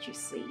like what you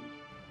see.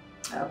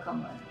 Oh,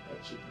 come on, I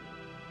bet you do.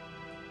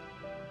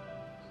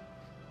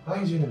 Why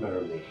are you in the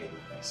mirror naked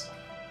with myself?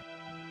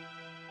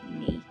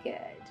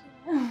 Naked.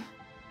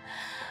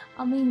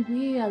 I mean,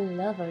 we are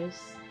lovers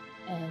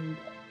and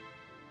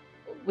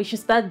we should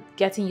start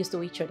getting used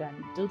to each other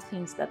and do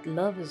things that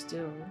lovers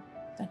do.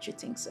 Don't you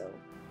think so?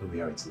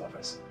 We are its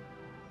lovers.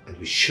 And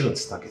we shouldn't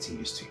start getting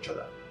used to each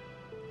other.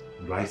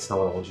 Right now,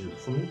 what I want you to do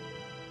for me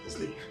is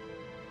leave.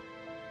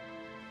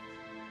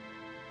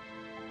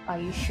 Are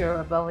you sure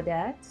about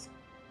that?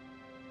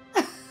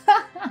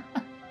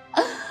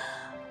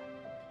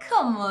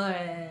 Come on.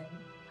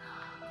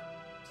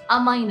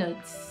 Am I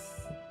not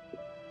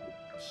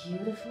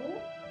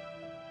beautiful?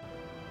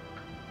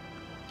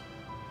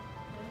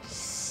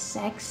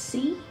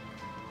 Sexy?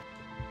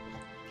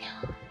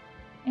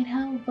 And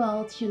how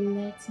about you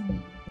let me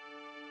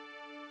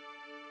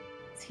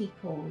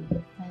tickle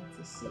your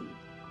fantasy?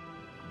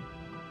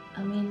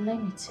 I mean,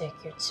 let me take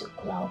you to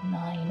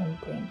Cloud9 and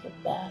bring you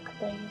back,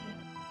 baby.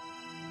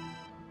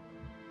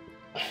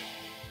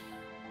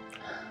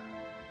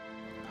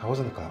 I was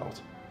on the cloud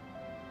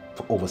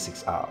for over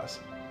 6 hours.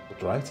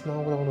 But right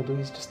now, what I want to do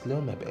is just lay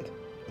on my bed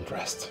and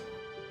rest.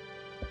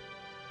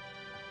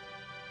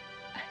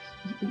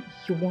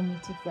 You want me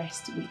to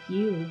rest with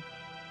you?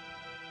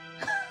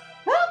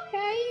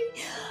 Okay.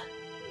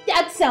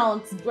 That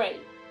sounds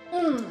great.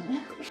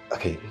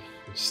 Okay,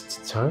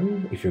 just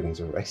turn if you're going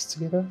to rest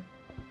together.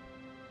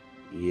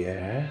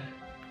 Yeah.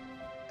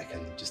 I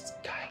can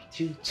just guide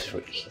you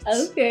through it.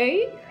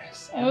 Okay.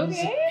 Yes.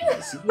 Okay.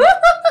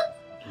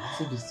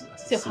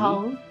 So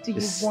how do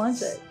you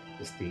want it?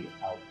 Just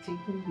I'll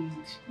take the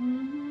lead.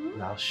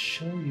 And I'll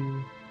show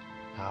you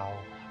how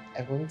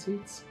I want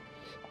it.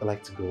 I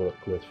like to go up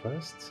close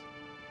first.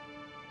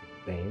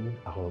 Then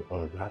I'll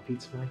unwrap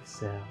it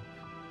myself.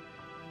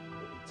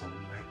 Put it on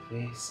my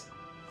face.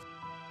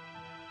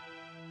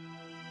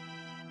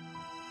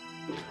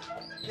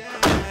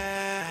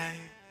 Yeah,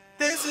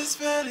 this is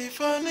very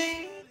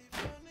funny.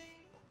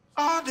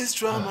 All this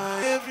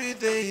drama every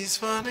day is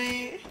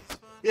funny.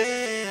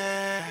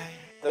 Yeah,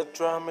 the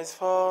drama is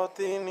for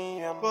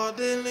Dilian, for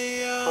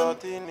Dilian, for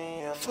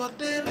Dilian, for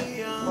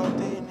Dilian, for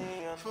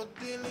Dilian, for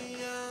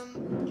Dilian.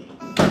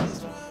 All this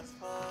drama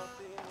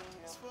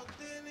is for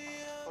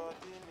Dilian, for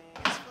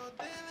Dilian, for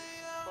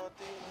Dilian, for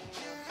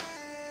Dilian, for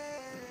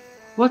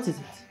Dilian. What is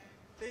it?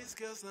 This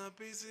girl's not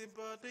busy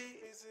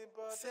body.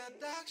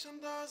 Seduction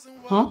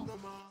doesn't Huh? work no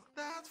more.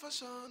 That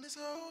fashion is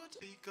old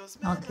because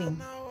Nothing.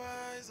 men are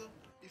wise.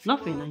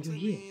 Nothing, and you're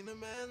here.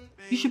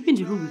 You should be in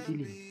the room with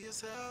Dillian.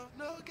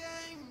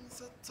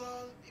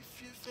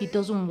 He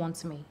doesn't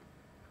want me.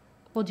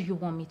 What do you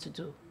want me to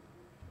do?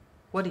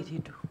 What did he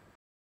do?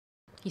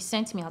 He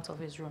sent me out of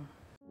his room.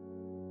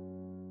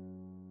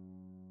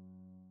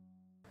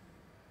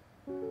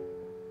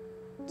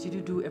 Did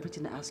you do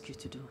everything I asked you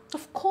to do?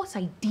 Of course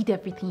I did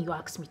everything you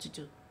asked me to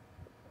do.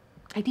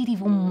 I did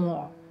even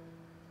more.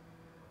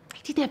 I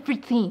did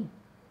everything.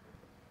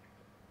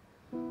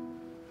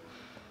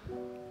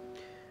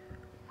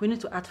 We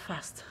need to act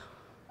fast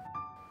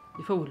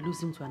before we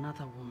lose him to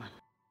another woman.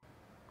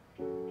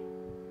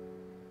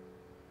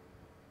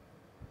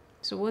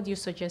 So what do you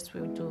suggest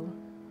we do?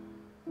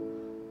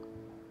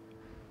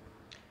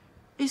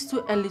 It's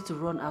too early to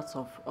run out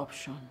of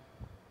option.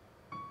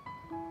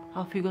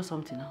 I'll figure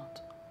something out.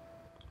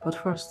 But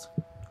first,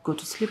 go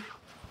to sleep.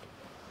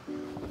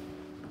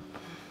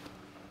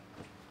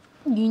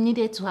 You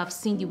needed to have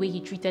seen the way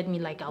he treated me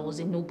like I was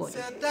a nobody.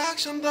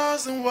 Seduction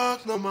doesn't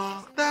work no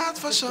more. That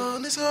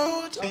fashion is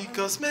old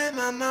because men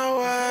are now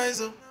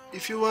wise.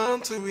 If you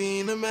want to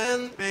win a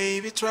man,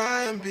 baby,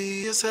 try and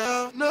be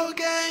yourself. No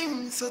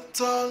games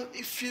at all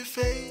if you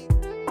fail.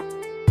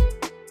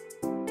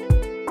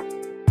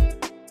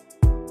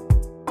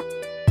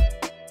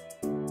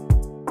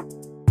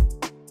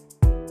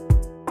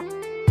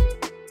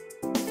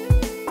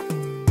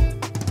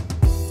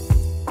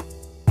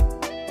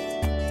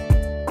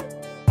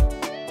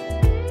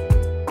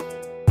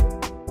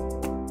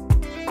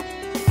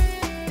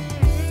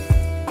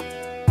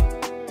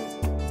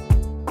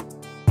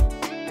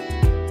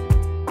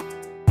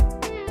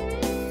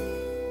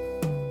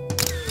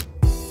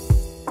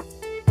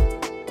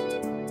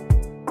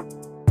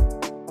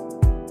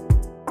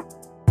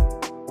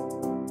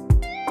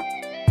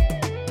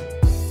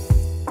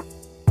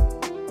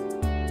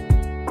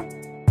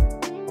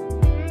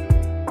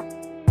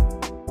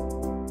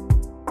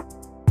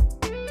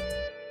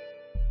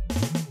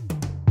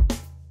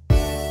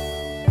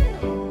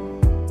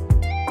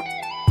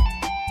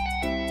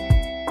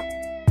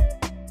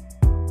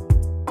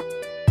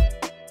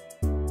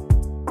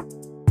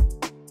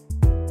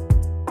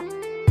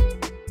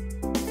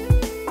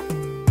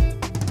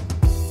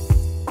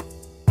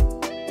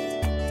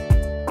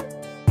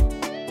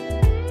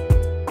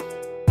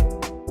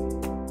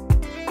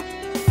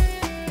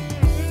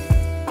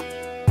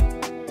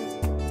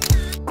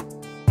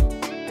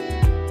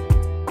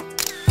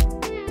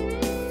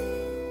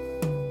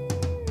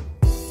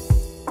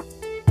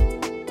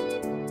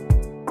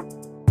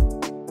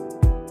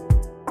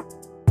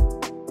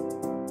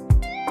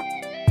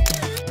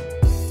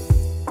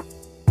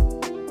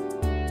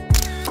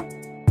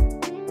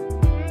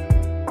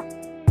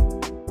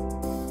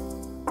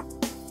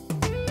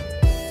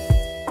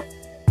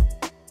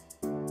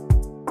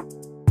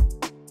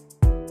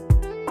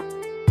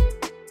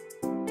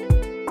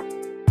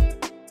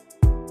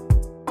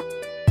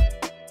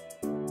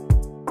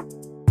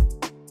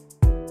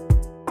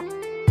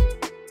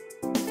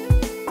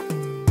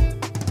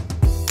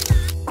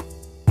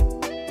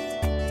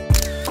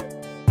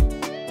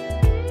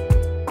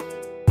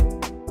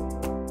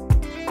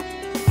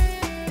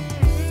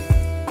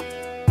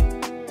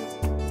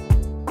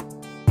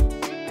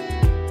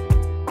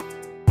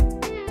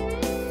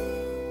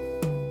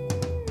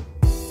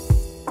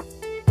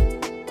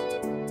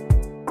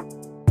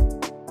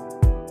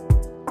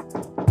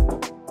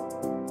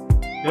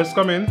 Yes,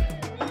 come in.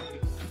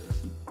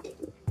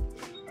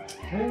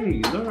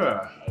 Hey,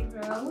 Laura. Hey,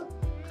 bro.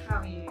 How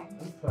are you?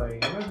 I'm fine.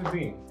 Where have you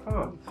been? Come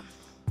on.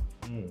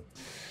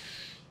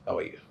 How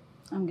are you?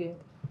 I'm good.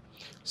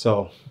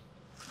 So,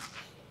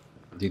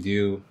 did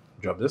you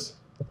drop this?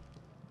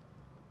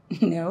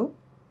 No.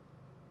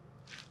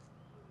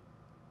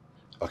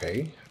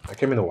 Okay. I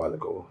came in a while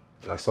ago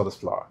and I saw this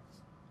flower.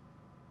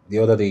 The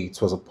other day,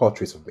 it was a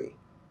portrait of me.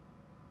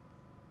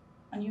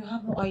 And you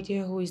have no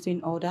idea who is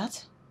doing all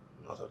that?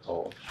 Not at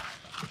all.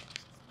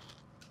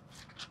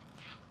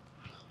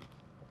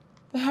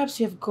 Perhaps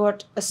you've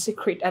got a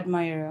secret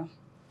admirer.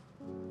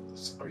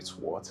 Secret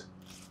what?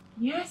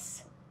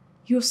 Yes.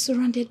 You're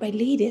surrounded by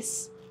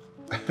ladies.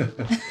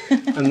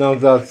 And now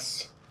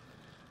that's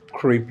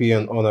creepy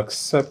and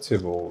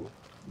unacceptable.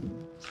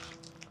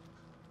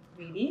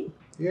 Really?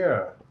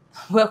 Yeah.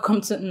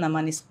 Welcome to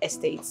Nnamani's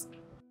estate.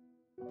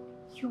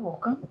 You're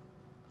welcome.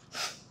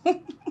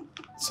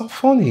 So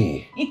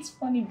funny. It's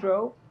funny,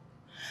 bro.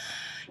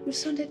 You're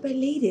surrounded by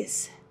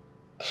ladies.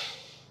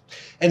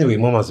 Anyway,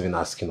 Mom has been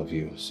asking of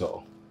you,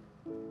 so.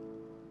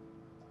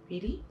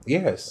 Really?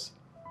 Yes.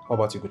 How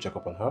about you go check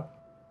up on her?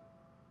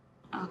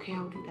 Okay,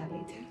 I'll do that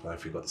later. I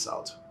figure this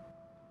out.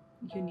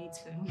 You need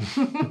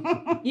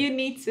to. You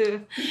need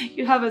to.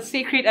 You have a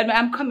secret and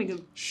I'm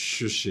coming.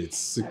 Shush it.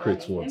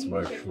 Secret what?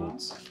 My food.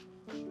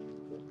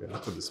 Okay,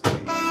 not to display.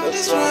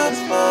 This one's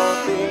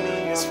for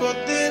Dini. It's for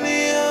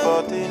Dini.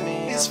 For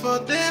Dini. It's for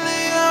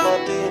Dini. For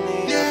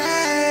Dini. Yeah.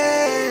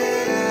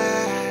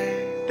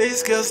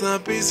 These girls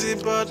not busy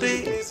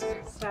body.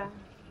 Sir.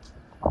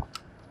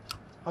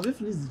 Have you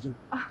finished the job?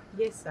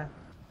 Yes, sir.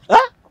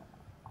 Huh?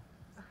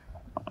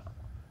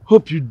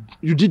 Hope you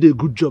did a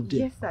good job there.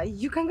 Yes, sir.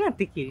 You can go and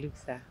take a look,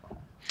 sir.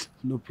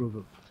 No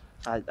problem.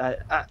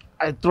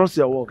 I trust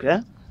your work,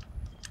 eh?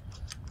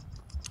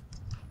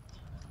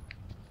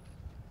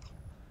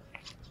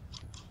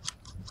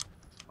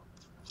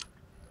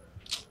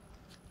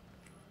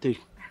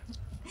 Take.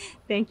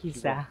 Thank you,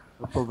 sir.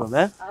 No problem,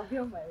 eh? I'll be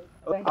on my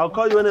way. I'll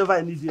call you whenever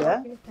I need you,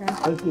 eh?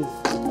 Okay.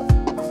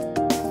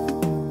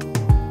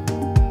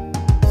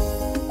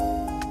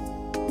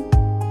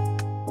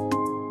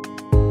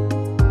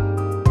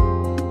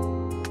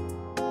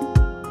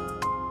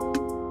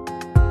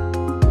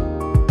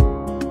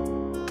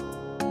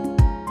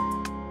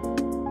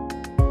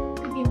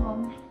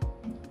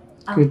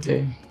 Good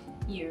day.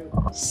 You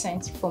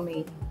sent for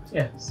me.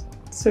 Yes.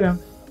 Sit down.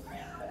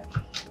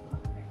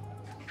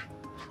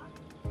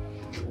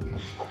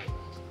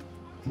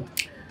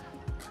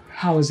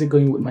 How is it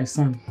going with my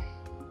son?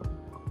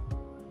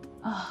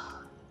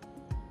 Ah,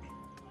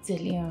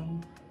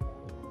 Dillion.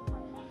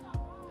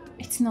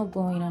 It's not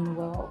going on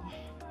well.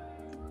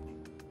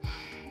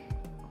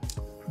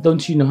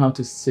 Don't you know how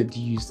to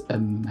seduce a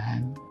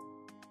man?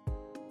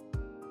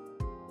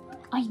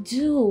 I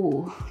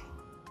do.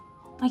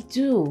 I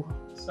do.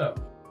 So?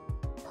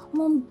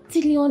 Mom,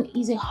 Dillion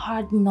is a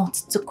hard nut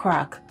to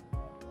crack.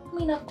 I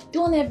mean, I've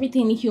done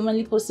everything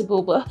humanly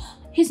possible, but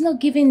he's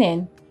not giving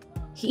in.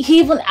 He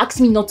even asked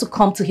me not to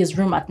come to his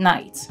room at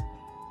night.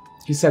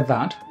 He said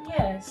that?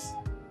 Yes.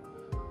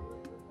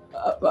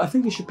 I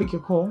think you should pick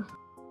your call.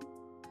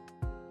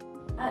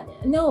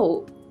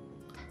 No.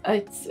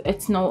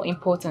 It's not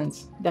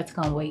important. That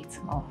can wait.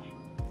 Oh.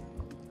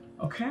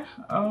 Okay.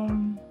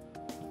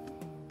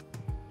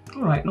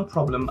 Alright, no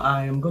problem.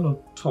 I am gonna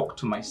talk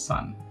to my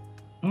son.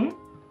 Hmm?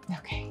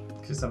 Okay.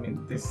 Because I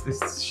mean,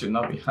 this should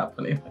not be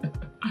happening.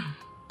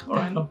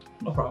 Alright, no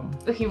problem.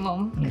 Okay,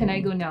 Mom. Can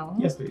I go now?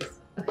 Yes, please.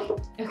 Okay.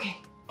 Okay.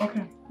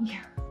 Okay.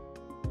 Yeah.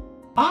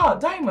 Ah,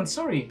 Diamond,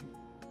 sorry.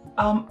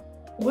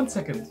 1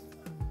 second.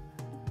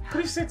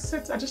 Could you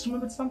sit? I just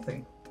remembered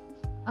something.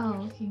 Oh,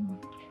 okay.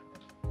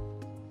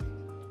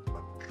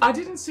 I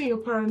didn't see your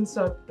parents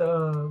at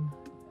the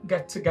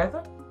get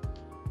together.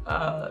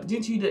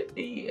 Didn't you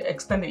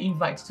extend the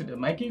invites to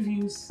them? I gave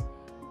you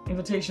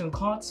invitation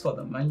cards for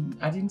them and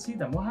I didn't see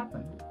them. What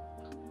happened?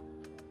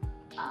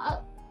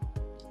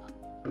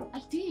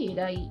 I did.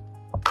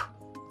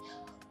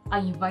 I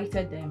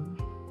invited them.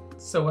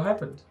 So what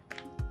happened?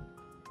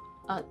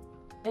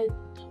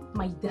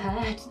 My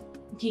dad,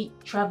 he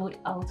traveled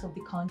out of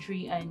the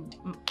country and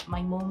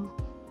my mom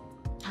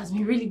has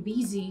been really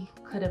busy,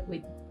 caught up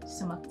with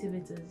some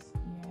activities.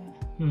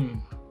 Yeah.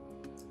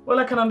 Well,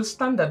 I can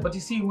understand that, but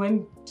you see,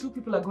 when two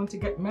people are going to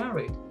get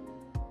married,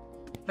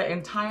 the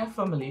entire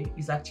family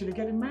is actually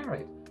getting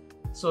married.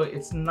 So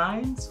it's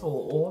nice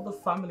for all the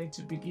family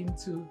to begin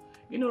to,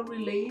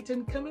 relate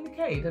and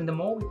communicate. And the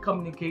more we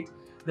communicate,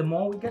 the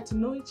more we get to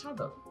know each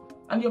other.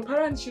 And your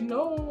parents should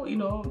know,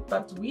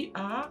 that we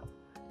are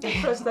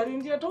interested in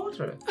their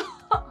daughter.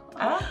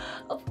 Huh?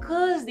 Of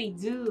course they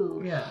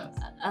do. Yes.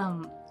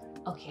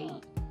 Okay,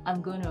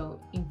 I'm gonna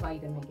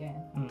invite them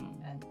again.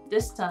 And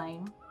this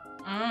time,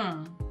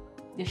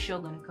 they're sure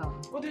gonna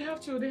come. Well, they have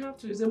to.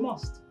 It's a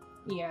must.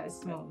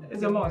 Yes, no.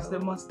 It's a must. They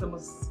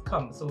must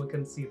come so we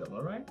can see them,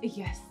 all right?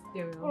 Yes,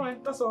 they will. All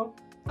right, that's all.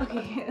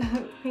 Okay,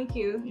 thank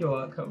you. You're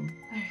welcome.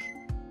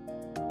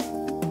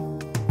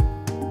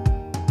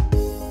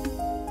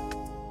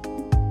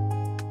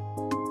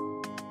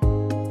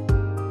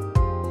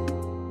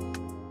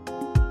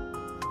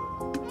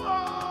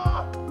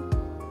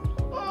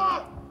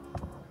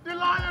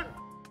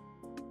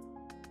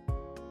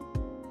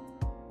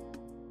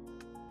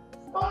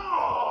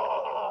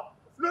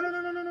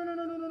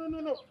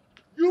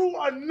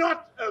 are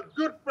not a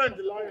good friend,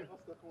 Lion.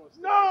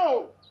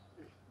 No!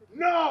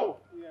 No!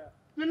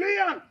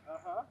 Dilian!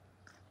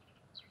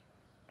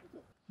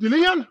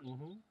 Dilian?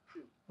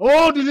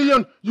 Oh,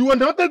 Dilian, you are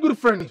not a good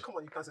friend. Come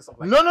on, you can't say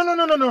something like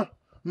No.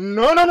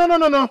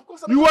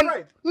 You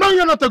are no,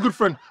 you're not a good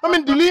friend. I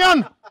mean,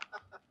 Dilian,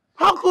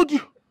 how could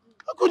you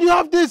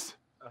have this?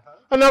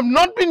 And I've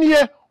not been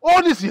here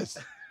all these years.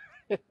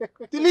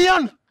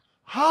 Dilian,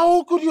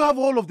 how could you have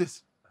all of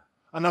this?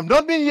 And I've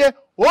not been here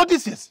all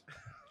these years.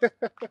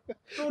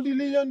 So,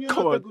 Dilian, you're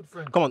not a good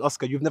friend. Come on,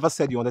 Oscar, you've never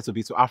said you wanted to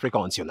be to Africa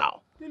until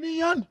now.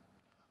 Dilian,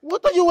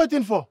 what are you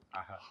waiting for?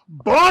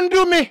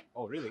 Bundle me.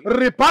 Oh, really?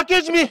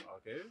 Repackage me.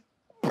 Okay.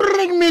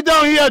 Bring me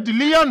down here,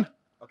 Dilian.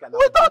 Okay,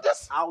 without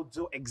this. I'll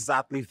do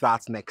exactly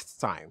that next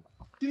time.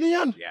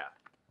 Dilian. Yeah.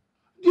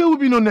 There will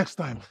be no next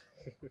time.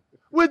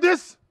 With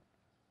this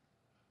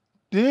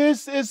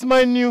is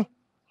my new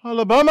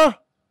Alabama.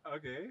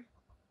 Okay.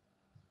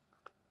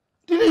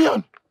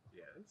 Dilian.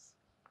 Yes.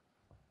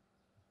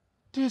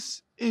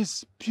 This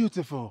is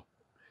beautiful.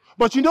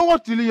 But you know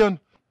what, Dilian?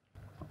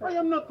 I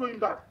am not going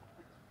back.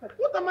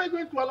 What am I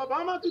going to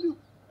Alabama to do?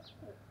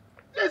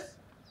 This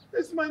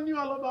is my new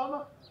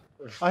Alabama.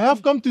 I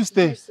have come to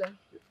stay.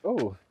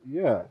 Oh,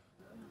 yeah.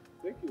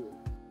 Thank you.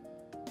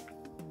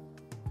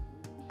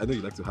 I know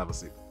you like to have a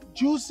seat.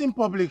 Juice in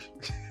public.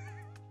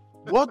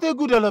 What a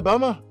good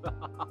Alabama.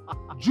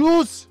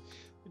 Juice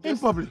in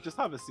public. Just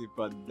have a seat,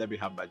 but let me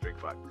have my drink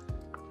back.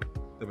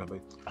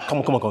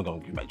 Come on,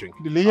 give my drink.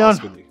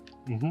 Dilian.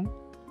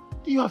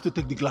 You have to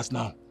take the glass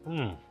now.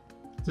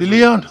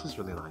 Dilian. This is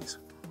really nice.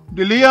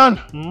 Dilian.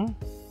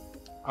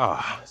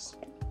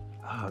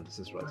 This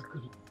is right.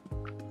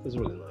 This is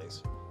really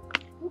nice.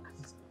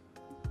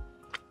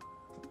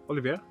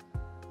 Olivia?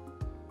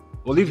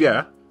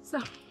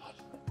 Sir.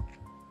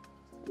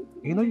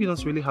 You know you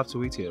don't really have to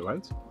wait here,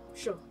 right?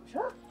 Sure.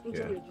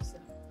 Enjoy your juice,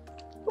 sir.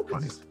 Look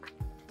at this.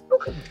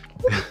 Look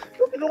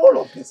at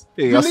all of this.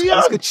 Hey,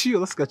 let's get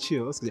chill.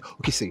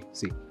 Okay, see.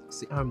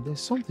 There's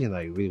something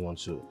I really want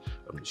to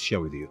share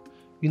with you.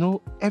 You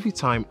know, every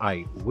time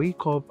I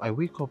wake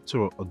up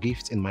to a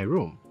gift in my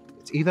room.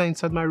 It's either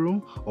inside my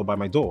room or by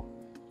my door.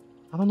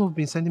 I don't know who's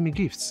been sending me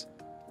gifts.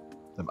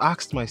 I've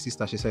asked my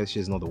sister, she says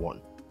she's not the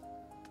one.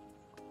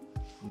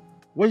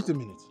 Wait a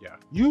minute. Yeah.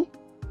 You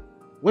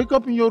wake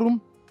up in your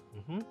room,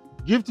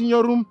 gift in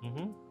your room,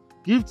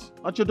 gift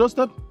at your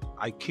doorstep.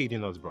 I kid you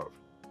not, bro.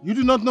 You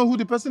do not know who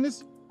the person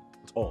is?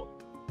 At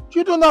all.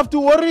 You don't have to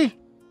worry.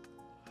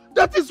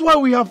 That is why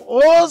we have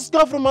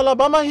Oscar from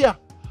Alabama here.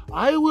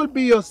 I will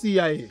be your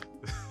CIA.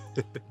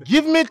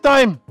 Give me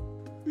time.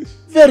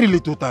 Very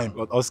little time.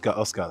 But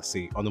Oscar,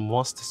 see, on the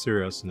most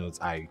serious note,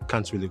 I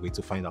can't really wait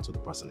to find out who the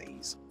person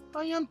is.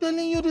 I am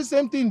telling you the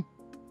same thing.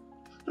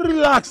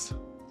 Relax.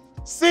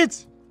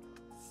 Sit.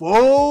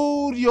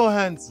 Fold your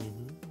hands.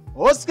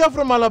 Oscar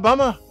from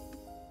Alabama.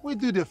 We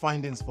do the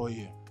findings for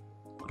you.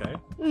 Okay.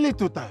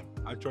 Little time.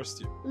 I trust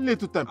you.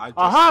 Little time.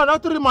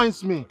 That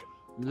reminds me.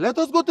 Let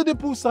us go to the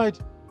poolside.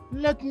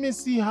 Let me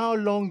see how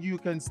long you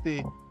can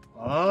stay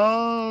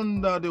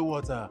under the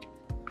water.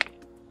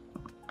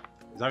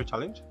 Is that a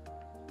challenge?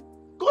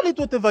 Call it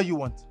whatever you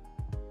want.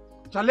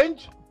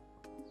 Challenge?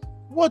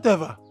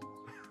 Whatever.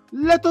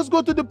 Let us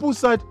go to the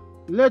poolside.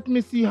 Let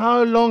me see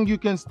how long you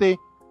can stay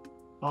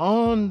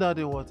under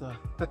the water.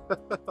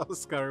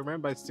 Oscar,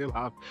 remember I still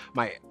have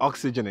my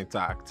oxygen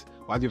intact.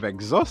 While you've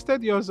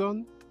exhausted your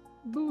own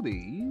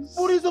booties.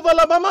 Booties of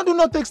Alabama do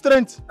not take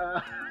strength.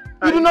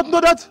 You do not know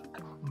that?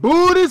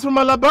 Booties from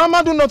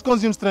Alabama do not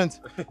consume strength.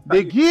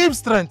 They give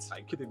strength. Are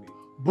you kidding me?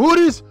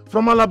 Booties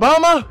from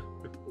Alabama,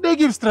 they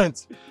give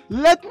strength.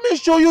 Let me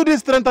show you the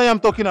strength I am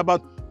talking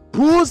about.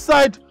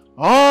 Poolside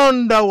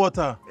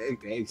underwater. Hey,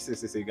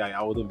 guy,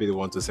 I wouldn't be the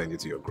one to send you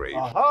to your grave.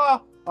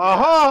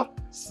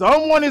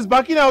 Someone is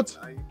backing out.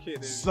 Are you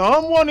kidding?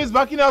 Someone is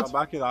backing out. I'm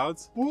backing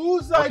out?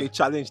 Poolside. Okay,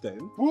 challenge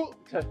then.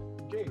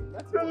 Okay,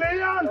 that's it.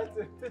 Leon.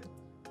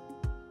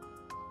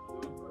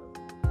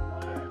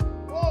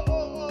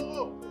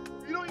 Oh.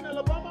 You know, in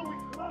Alabama, we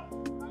clap.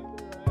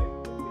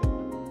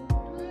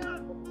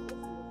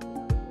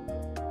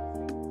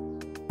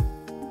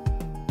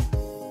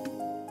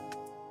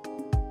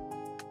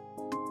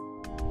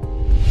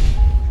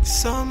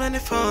 So many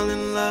fall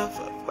in love,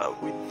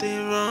 but with the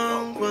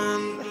wrong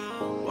one.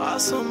 While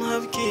some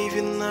have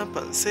given up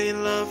and say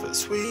love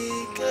is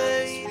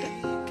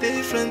wicked.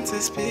 Different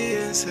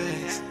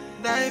experiences,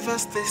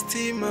 diverse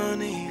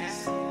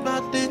testimonies,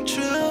 but the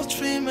truth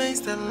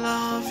remains that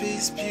love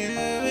is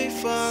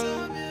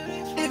beautiful.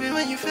 Even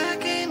when you're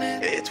faking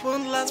it, it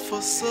won't last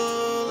for so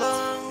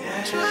long.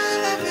 True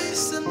love is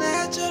so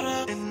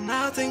natural, and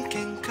nothing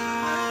can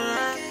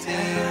correct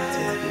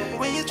it.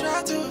 When you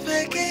try to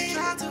fake it,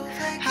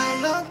 how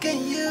long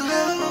can you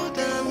hold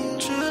on?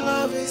 True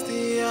love is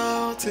the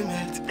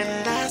ultimate,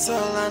 and that's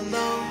all I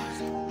know.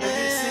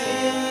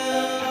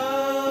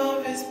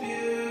 Love is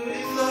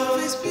beautiful. Love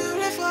is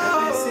beautiful.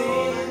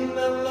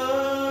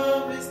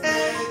 Love is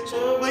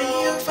natural. When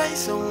you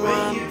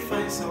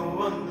find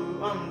someone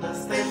who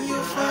understands, then you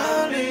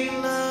fall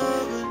in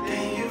love.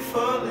 Then you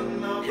fall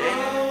in love.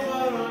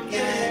 Yeah.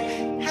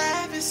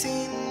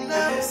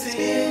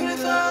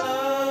 beautiful.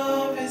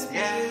 Love is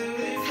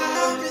beautiful.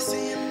 Have you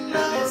seen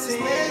love is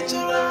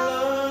natural?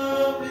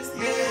 Love is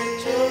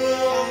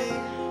natural.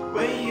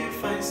 When you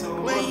find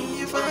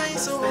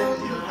someone,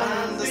 you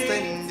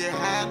understand their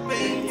heart.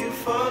 When you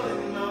fall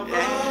in love,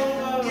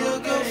 you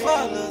go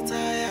follow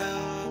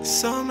tire.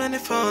 So many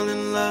fall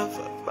in love,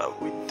 but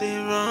with the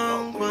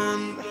wrong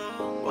one.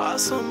 While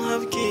some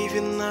have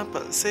given up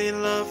and say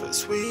love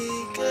is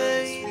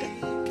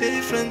wicked.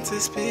 Different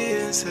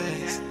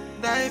experiences,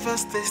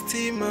 diverse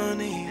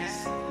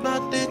testimonies,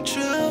 but the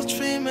truth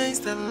remains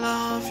that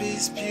love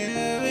is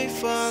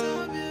beautiful.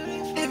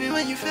 Even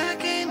when you're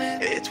faking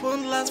it, it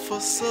won't last for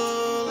so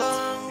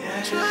long.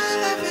 True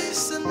love is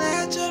so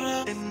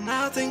natural, and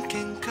nothing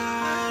can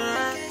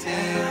correct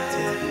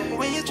it.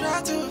 When you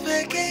try to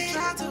fake it,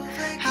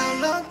 how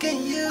long can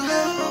you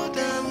hold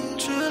on?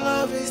 True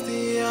love is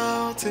the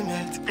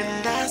ultimate,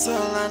 and that's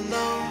all I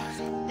know.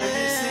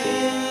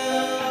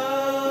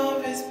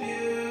 Love is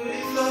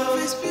beautiful. Love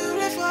is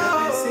beautiful.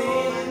 Have you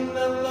seen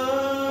the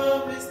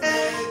love is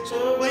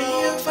natural? When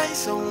you find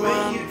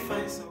someone,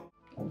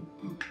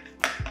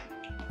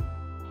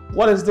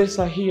 What is this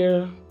I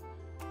hear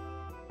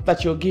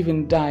that you're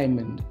giving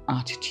Diamond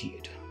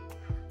attitude?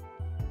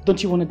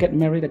 Don't you want to get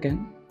married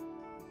again?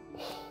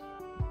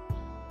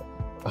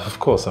 Of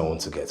course I want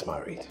to get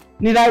married.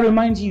 Need I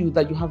remind you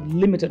that you have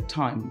limited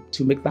time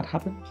to make that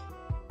happen?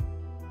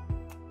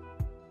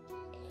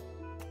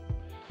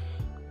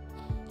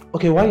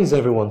 Okay, why is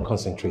everyone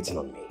concentrating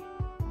on me?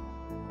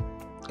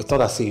 It's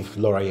not as if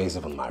Laura is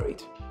even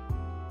married.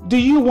 Do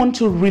you want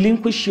to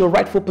relinquish your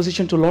rightful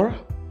position to Laura?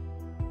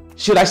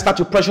 Should I start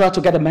to pressure her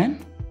to get a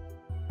man?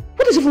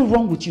 What is even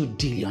wrong with you,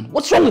 Dillian?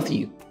 What's wrong with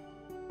you?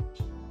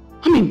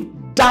 I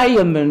mean,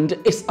 Diamond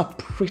is a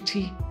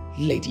pretty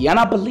lady, and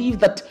I believe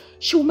that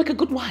she will make a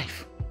good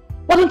wife.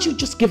 Why don't you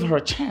just give her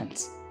a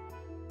chance?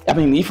 I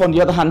mean, if on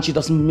the other hand she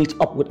doesn't meet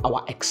up with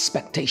our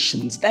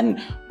expectations,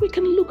 then we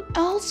can look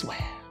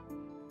elsewhere.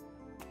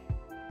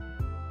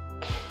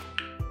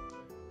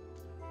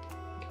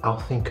 I'll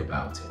think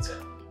about it.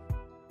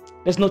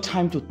 There's no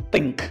time to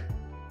think.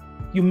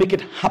 You make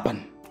it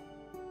happen.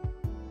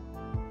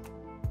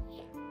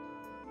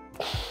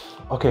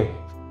 Okay,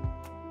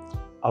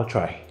 I'll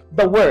try.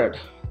 The word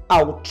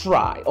 "I will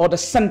try" or the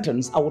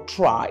sentence "I will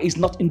try" is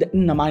not in the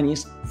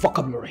Nnamani's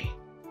vocabulary.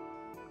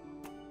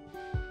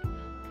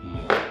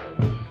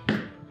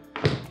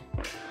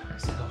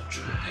 I'll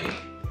try.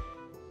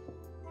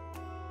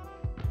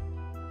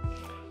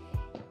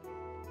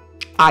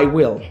 I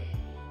will.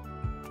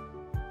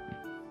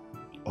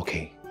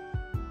 Okay,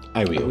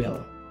 I will. I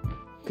will.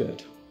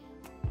 Good.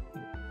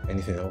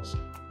 Anything else?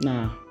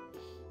 Nah.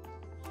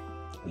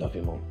 Love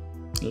you, Mom.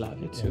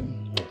 Love you too.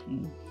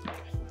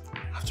 I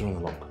have to run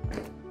along.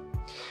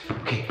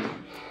 Okay,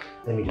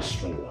 let me just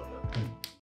run along.